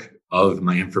bulk of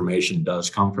my information does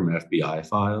come from FBI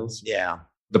files. Yeah.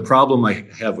 The problem I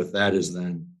have with that is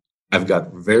then I've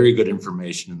got very good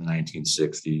information in the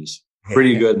 1960s,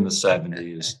 pretty good in the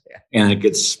 70s, and it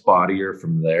gets spottier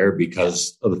from there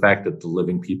because of the fact that the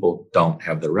living people don't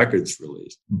have their records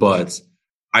released. But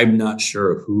I'm not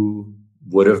sure who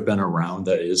would have been around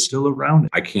that is still around.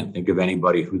 I can't think of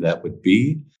anybody who that would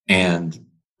be. And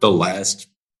the last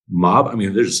mob,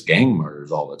 there's gang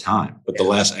murders all the time, but the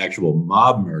last actual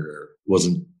mob murder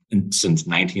wasn't since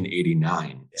 1989.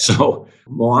 Yeah. So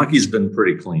Milwaukee's been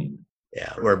pretty clean.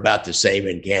 Yeah, we're about the same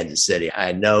in Kansas City.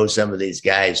 I know some of these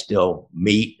guys still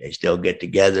meet. They still get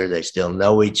together. They still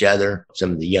know each other.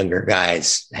 Some of the younger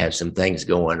guys have some things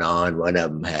going on. One of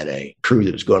them had a crew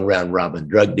that was going around robbing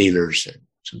drug dealers and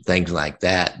some things like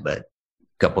that. But a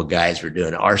couple of guys were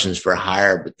doing arsons for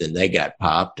hire, but then they got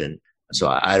popped. And so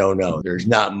I don't know. There's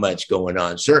not much going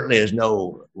on. Certainly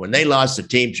when they lost the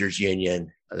Teamsters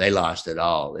Union, they lost it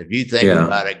all. If you think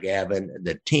about it, Gavin,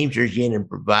 the Teamsters Union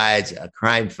provides a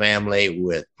crime family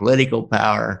with political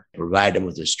power, provide them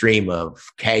with a stream of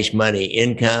cash money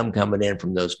income coming in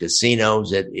from those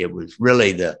casinos. It was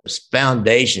really the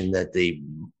foundation that the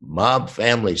mob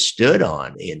family stood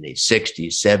on in the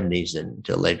 60s, 70s,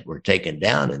 until they were taken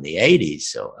down in the 80s.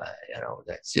 So,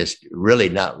 that's just really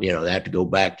not, they have to go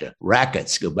back to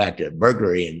rackets, go back to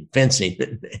burglary and fencing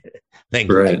and things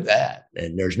like that.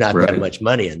 And there's not that much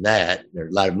money in that.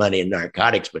 There's a lot of money in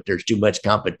narcotics, but there's too much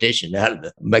competition out of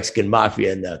the Mexican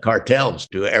mafia and the cartels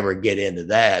to ever get into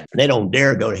that. They don't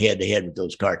dare go head to head with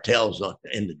those cartels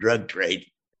in the drug trade.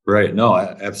 Right. No,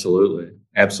 absolutely.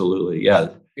 Absolutely. Yeah.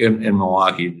 In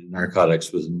Milwaukee,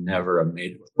 narcotics was never a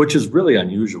major, which is really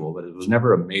unusual, but it was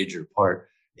never a major part.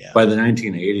 Yeah. By the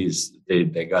 1980s,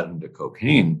 they got into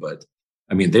cocaine, but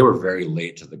they were very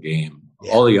late to the game.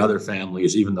 Yeah. All the other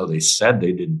families, even though they said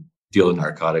they didn't deal in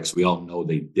narcotics, we all know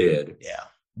they did. Yeah.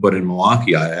 But in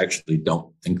Milwaukee, I actually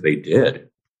don't think they did.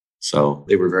 So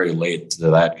they were very late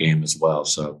to that game as well.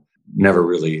 So never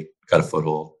really got a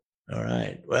foothold. All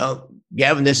right. Well,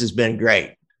 Gavin, this has been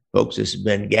great. Folks, this has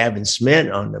been Gavin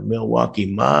Smith on the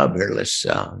Milwaukee Mob. Here, let's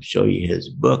show you his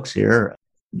books here.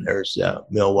 There's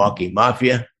Milwaukee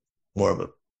Mafia, more of a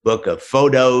book of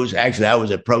photos. Actually, I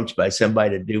was approached by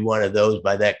somebody to do one of those,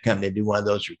 by that company to do one of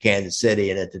those for Kansas City.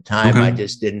 And at the time, I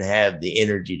just didn't have the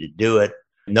energy to do it.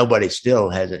 Nobody still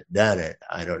hasn't done it.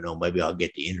 I don't know. Maybe I'll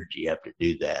get the energy up to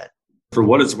do that. For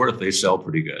what it's worth, they sell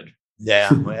pretty good.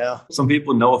 Yeah, well. Some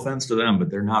people, no offense to them,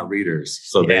 but they're not readers.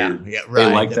 So they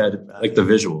like the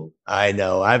visual. I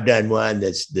know. I've done one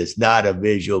that's not a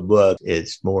visual book.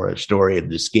 It's more a story of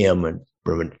the skim and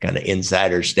from a kind of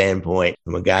insider standpoint,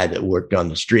 from a guy that worked on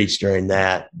the streets during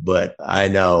that. But I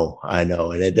know, and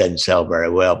it doesn't sell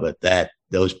very well, but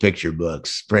those picture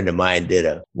books. A friend of mine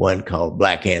did one called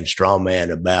Black Hand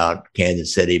Strawman about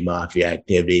Kansas City Mafia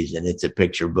activities. And it's a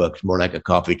picture book. It's more like a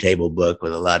coffee table book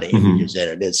with a lot of images in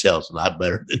it. It sells a lot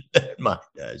better than mine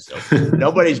does. So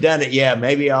nobody's done it yet.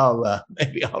 Maybe I'll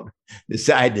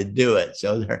decide to do it.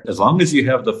 So as long as you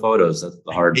have the photos, that's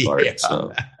the hard part. Yeah,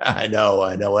 so I know.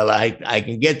 Well, I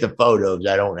can get the photos.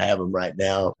 I don't have them right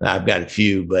now. I've got a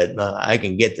few, but I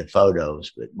can get the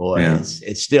photos. But boy,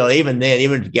 it's still, even then,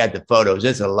 even if you got the photos,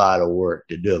 it's a lot of work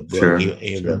to do a book,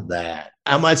 even of that.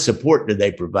 How much support do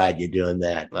they provide you doing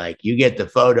that? Like, you get the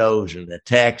photos and the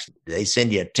text. Do they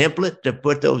send you a template to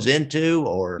put those into,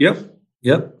 or?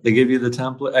 Yep. They give you the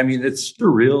template. I mean, it's a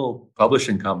real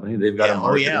publishing company. They've got a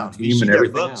marketing team and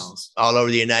everything else. All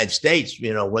over the United States,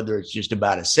 whether it's just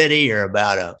about a city or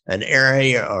about an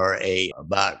area or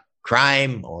about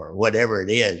crime or whatever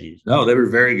it is. No, they were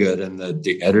very good. And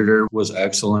the editor was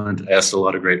excellent, asked a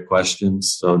lot of great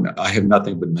questions. So I have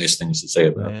nothing but nice things to say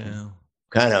about it.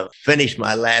 Kind of finished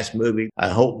my last movie. I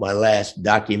hope my last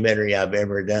documentary I've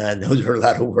ever done. Those are a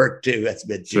lot of work too. That's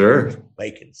been 2 years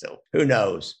making. So who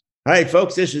knows? All right,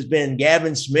 folks, this has been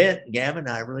Gavin Smith. Gavin,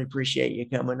 I really appreciate you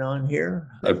coming on here.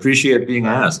 I appreciate being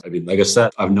asked. I mean, like I said,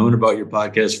 I've known about your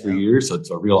podcast for years, so it's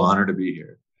a real honor to be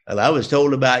here. Well, I was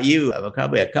told about you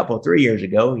probably 3 years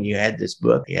ago. You had this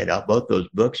book. You had both those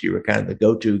books. You were kind of the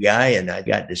go-to guy, and I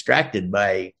got distracted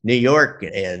by New York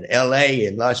and L.A.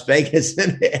 and Las Vegas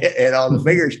and all the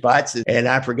bigger spots. And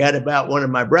I forgot about one of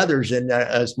my brothers in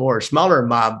smaller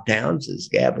mob towns, is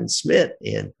Gavin Smith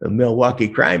in the Milwaukee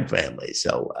crime family.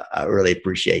 So I really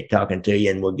appreciate talking to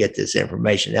you, and we'll get this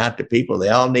information out to people. They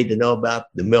all need to know about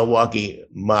the Milwaukee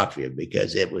Mafia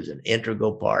because it was an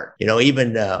integral part.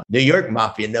 Even New York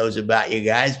Mafia knows about you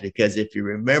guys, because if you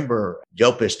remember,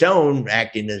 Joe Pistone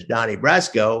acting as Donnie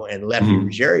Brasco and Lefty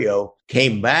Ruggiero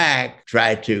came back,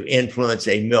 tried to influence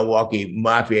a Milwaukee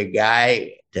Mafia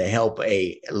guy to help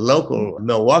a local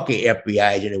Milwaukee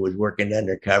FBI agent who was working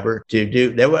undercover to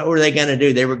do. What were they going to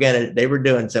do? They were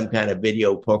doing some kind of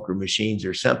video poker machines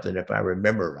or something, if I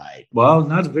remember right. Well,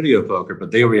 not video poker,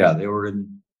 but they were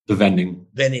in the vending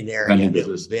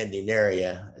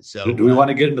area. So do we want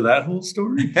to get into that whole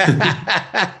story?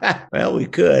 Well, we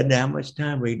could. How much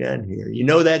time we done here? You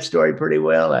know that story pretty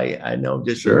well. I know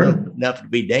just enough to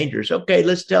be dangerous. Okay,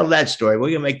 let's tell that story. We're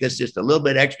going to make this just a little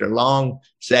bit extra long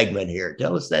segment here.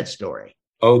 Tell us that story.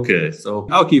 Okay, so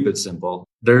I'll keep it simple.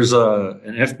 There's an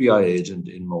FBI agent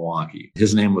in Milwaukee.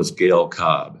 His name was Gail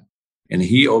Cobb, and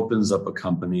he opens up a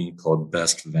company called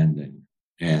Best Vending.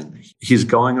 And he's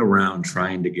going around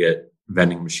trying to get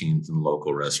vending machines in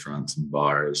local restaurants and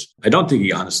bars. I don't think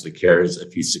he honestly cares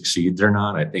if he succeeds or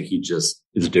not. I think he just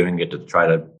is doing it to try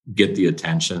to get the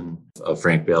attention of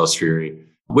Frank Balistreri,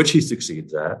 which he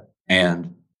succeeds at.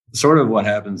 And sort of what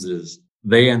happens is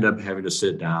they end up having to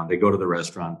sit down. They go to the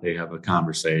restaurant. They have a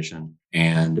conversation.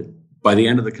 And by the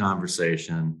end of the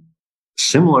conversation,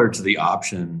 similar to the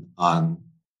option on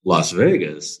Las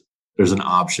Vegas, there's an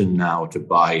option now to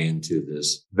buy into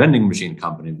this vending machine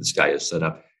company this guy has set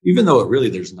up, even though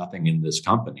there's nothing in this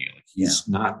company. Like, he's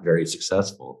not very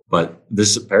successful, but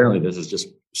this is just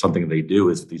something they do,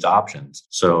 is these options.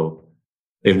 So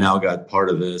they've now got part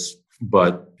of this,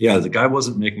 but the guy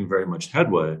wasn't making very much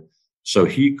headway. So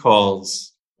he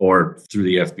calls, or through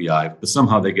the FBI, but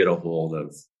somehow they get a hold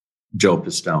of Joe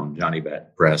Pistone, Johnny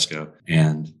Brasco,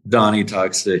 and Donnie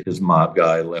talks to his mob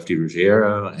guy, Lefty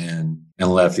Ruggiero, and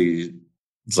Lefty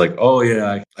is like, oh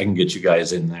yeah, I can get you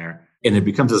guys in there. And it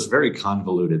becomes this very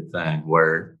convoluted thing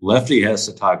where Lefty has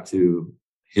to talk to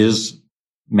his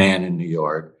man in New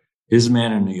York. His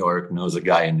man in New York knows a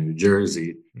guy in New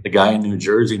Jersey. The guy in New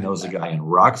Jersey knows a guy in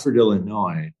Rockford,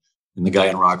 Illinois. And the guy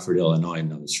in Rockford, Illinois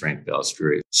knows Frank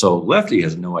Balistreri. So Lefty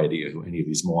has no idea who any of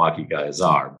these Milwaukee guys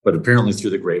are. But apparently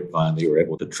through the grapevine, they were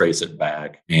able to trace it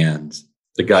back. And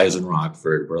the guys in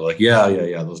Rockford were like, yeah,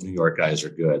 those New York guys are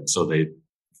good. So they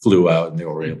flew out and they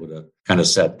were able to kind of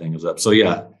set things up. So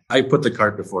yeah, I put the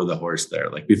cart before the horse there.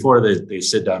 Like before they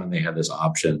sit down and they had this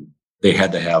option, they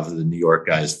had to have the New York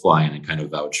guys fly in and kind of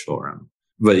vouch for him.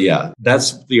 But yeah,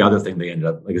 that's the other thing they ended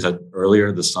up, like I said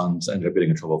earlier, the Sons ended up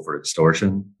getting in trouble for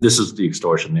extortion. This is the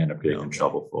extortion they ended up getting in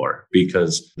trouble for,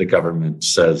 because the government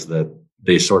says that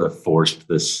they sort of forced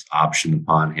this option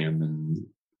upon him and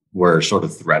were sort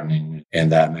of threatening in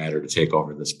that matter to take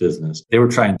over this business. They were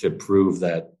trying to prove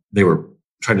that they were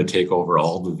trying to take over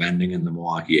all the vending in the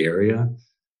Milwaukee area.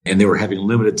 And they were having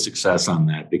limited success on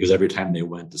that, because every time they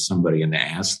went to somebody and they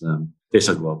asked them, they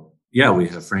said, well, yeah, we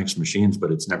have Frank's machines,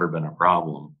 but it's never been a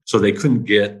problem. So they couldn't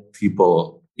get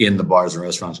people in the bars and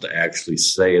restaurants to actually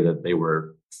say that they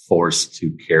were forced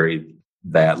to carry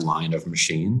that line of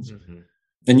machines. Mm-hmm.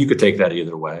 And you could take that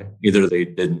either way. Either they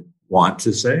didn't want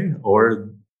to say,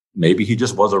 or maybe he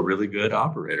just was a really good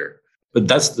operator. But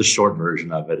that's the short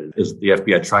version of it, is the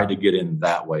FBI tried to get in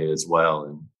that way as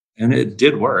well. And it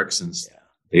did work, since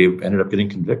they ended up getting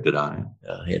convicted on it.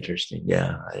 Interesting.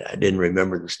 Yeah. I didn't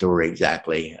remember the story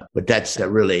exactly, but that's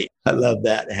really, I love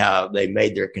that, how they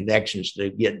made their connections to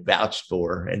get vouched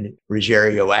for. And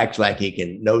Ruggiero acts like he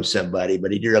can know somebody,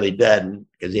 but he really doesn't,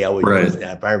 because he always,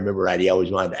 if I remember right, he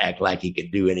always wanted to act like he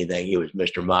could do anything. He was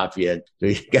Mr. Mafia. So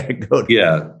he's got to go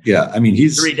to I mean,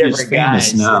 he's famous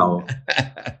guys now.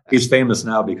 He's famous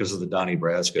now because of the Donnie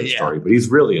Brasco story, but he's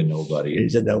really a nobody.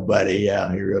 He's a nobody.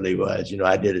 Yeah, he really was.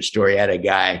 I did a story, I had a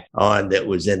guy on that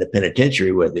was in the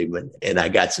penitentiary with him, and I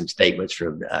got some statements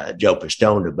from Joe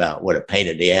Pistone about what a pain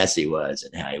in the ass he was,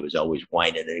 and how he was always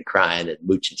whining and crying and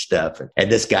mooching stuff.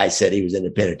 And this guy said he was in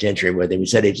the penitentiary with him. He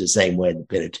said he was the same way in the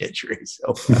penitentiary.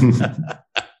 So,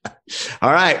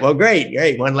 all right. Well,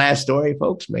 great. One last story,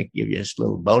 folks. Make give you a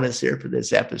little bonus here for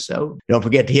this episode. Don't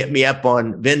forget to hit me up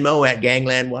on Venmo at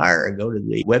Gangland Wire, and go to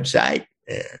the website.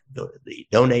 Go to the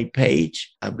donate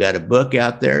page. I've got a book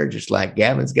out there, just like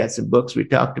Gavin's got some books we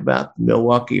talked about. The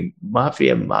Milwaukee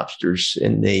Mafia, mobsters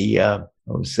in the, all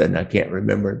of a sudden I can't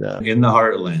remember in the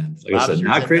heartland. Like I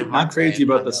said, not crazy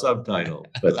about the subtitle,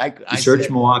 but search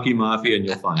Milwaukee Mafia and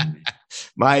you'll find me.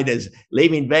 Mine is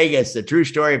Leaving Vegas, the true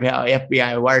story of how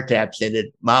FBI wiretaps ended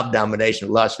mob domination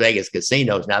of Las Vegas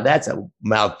casinos. Now that's a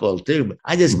mouthful too, but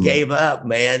I just gave up,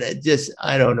 man.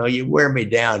 I don't know. You wear me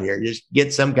down here. Just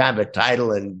get some kind of a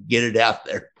title and get it out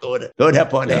there. Throw it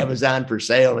up on Amazon for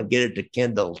sale and get it to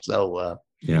Kindle. So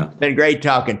it's been great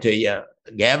talking to you,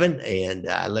 Gavin, and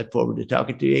I look forward to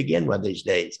talking to you again one of these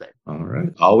days, man. All right.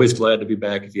 Always glad to be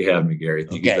back if you have me, Gary.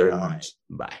 Thank you very much.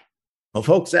 Right. Bye. Well,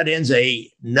 folks, that ends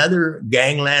another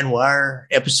Gangland Wire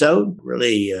episode.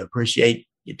 Really appreciate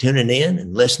you tuning in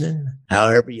and listening,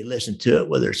 however you listen to it,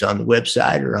 whether it's on the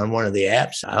website or on one of the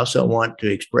apps. I also want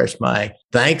to express my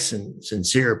thanks and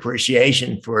sincere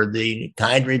appreciation for the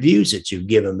kind reviews that you've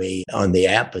given me on the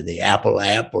app, or the Apple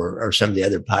app, or some of the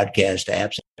other podcast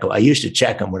apps. I used to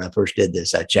check them when I first did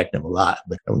this. I checked them a lot,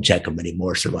 but I don't check them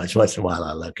anymore so much. Once in a while,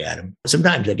 I look at them.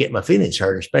 Sometimes I get my feelings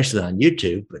hurt, especially on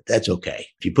YouTube, but that's okay.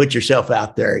 If you put yourself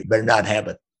out there, you better not have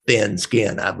a thin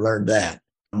skin. I've learned that.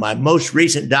 My most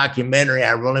recent documentary,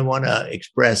 I really want to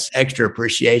express extra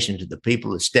appreciation to the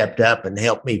people that stepped up and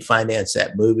helped me finance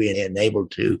that movie and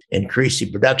enabled to increase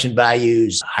the production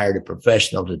values, hired a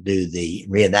professional to do the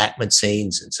reenactment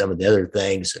scenes and some of the other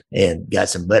things, and got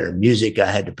some better music I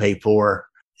had to pay for.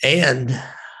 And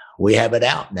we have it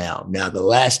out now. Now, the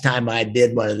last time I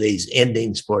did one of these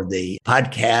endings for the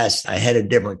podcast, I had a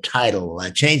different title. I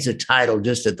changed the title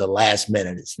just at the last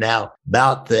minute. It's now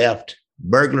About Theft,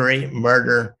 Burglary,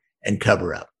 Murder, and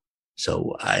Cover-Up.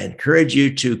 So I encourage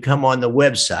you to come on the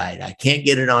website. I can't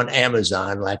get it on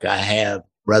Amazon like I have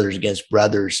Brothers Against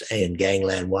Brothers and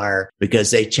Gangland Wire, because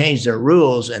they changed their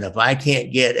rules. And if I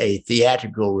can't get a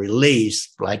theatrical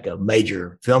release, like a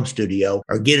major film studio,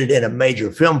 or get it in a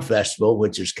major film festival,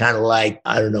 which is kind of like,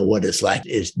 I don't know what it's like,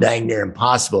 it's dang near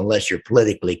impossible unless you're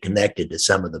politically connected to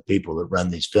some of the people that run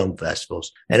these film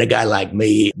festivals. And a guy like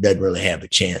me doesn't really have a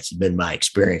chance. It's been my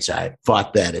experience. I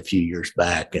fought that a few years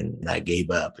back and I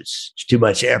gave up. It's too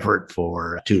much effort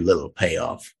for too little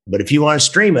payoff. But if you want to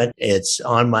stream it, it's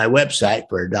on my website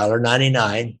for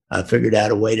 $1.99. I figured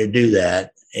out a way to do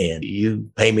that. And you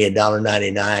pay me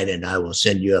 $1.99 and I will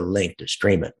send you a link to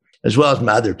stream it, as well as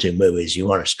my other two movies. You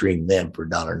want to stream them for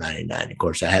 $1.99. Of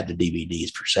course, I have the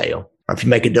DVDs for sale. Or if you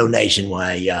make a donation,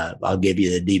 why, I'll give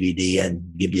you the DVD and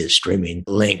give you a streaming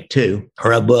link too,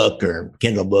 or a book or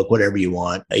Kindle book, whatever you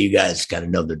want. You guys kind of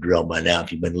know the drill by now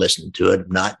if you've been listening to it. If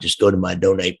not, just go to my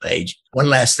donate page. One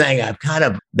last thing, I've kind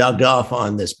of dogged off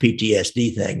on this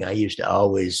PTSD thing. I used to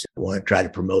always want to try to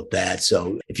promote that.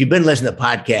 So if you've been listening to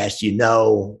podcasts, you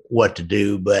know what to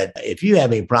do. But if you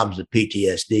have any problems with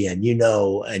PTSD and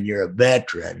and you're a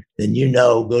veteran, then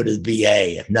go to the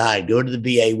VA. If not, go to the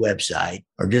VA website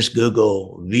or just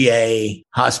Google VA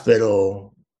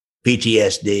hospital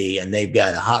PTSD, and they've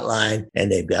got a hotline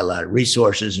and they've got a lot of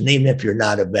resources. And even if you're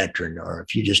not a veteran, or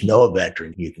if you just know a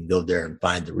veteran, you can go there and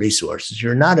find the resources. If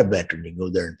you're not a veteran, you can go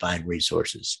there and find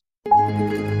resources.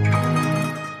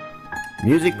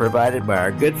 Music provided by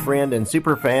our good friend and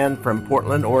super fan from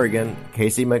Portland, Oregon,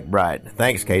 Casey McBride.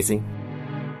 Thanks, Casey.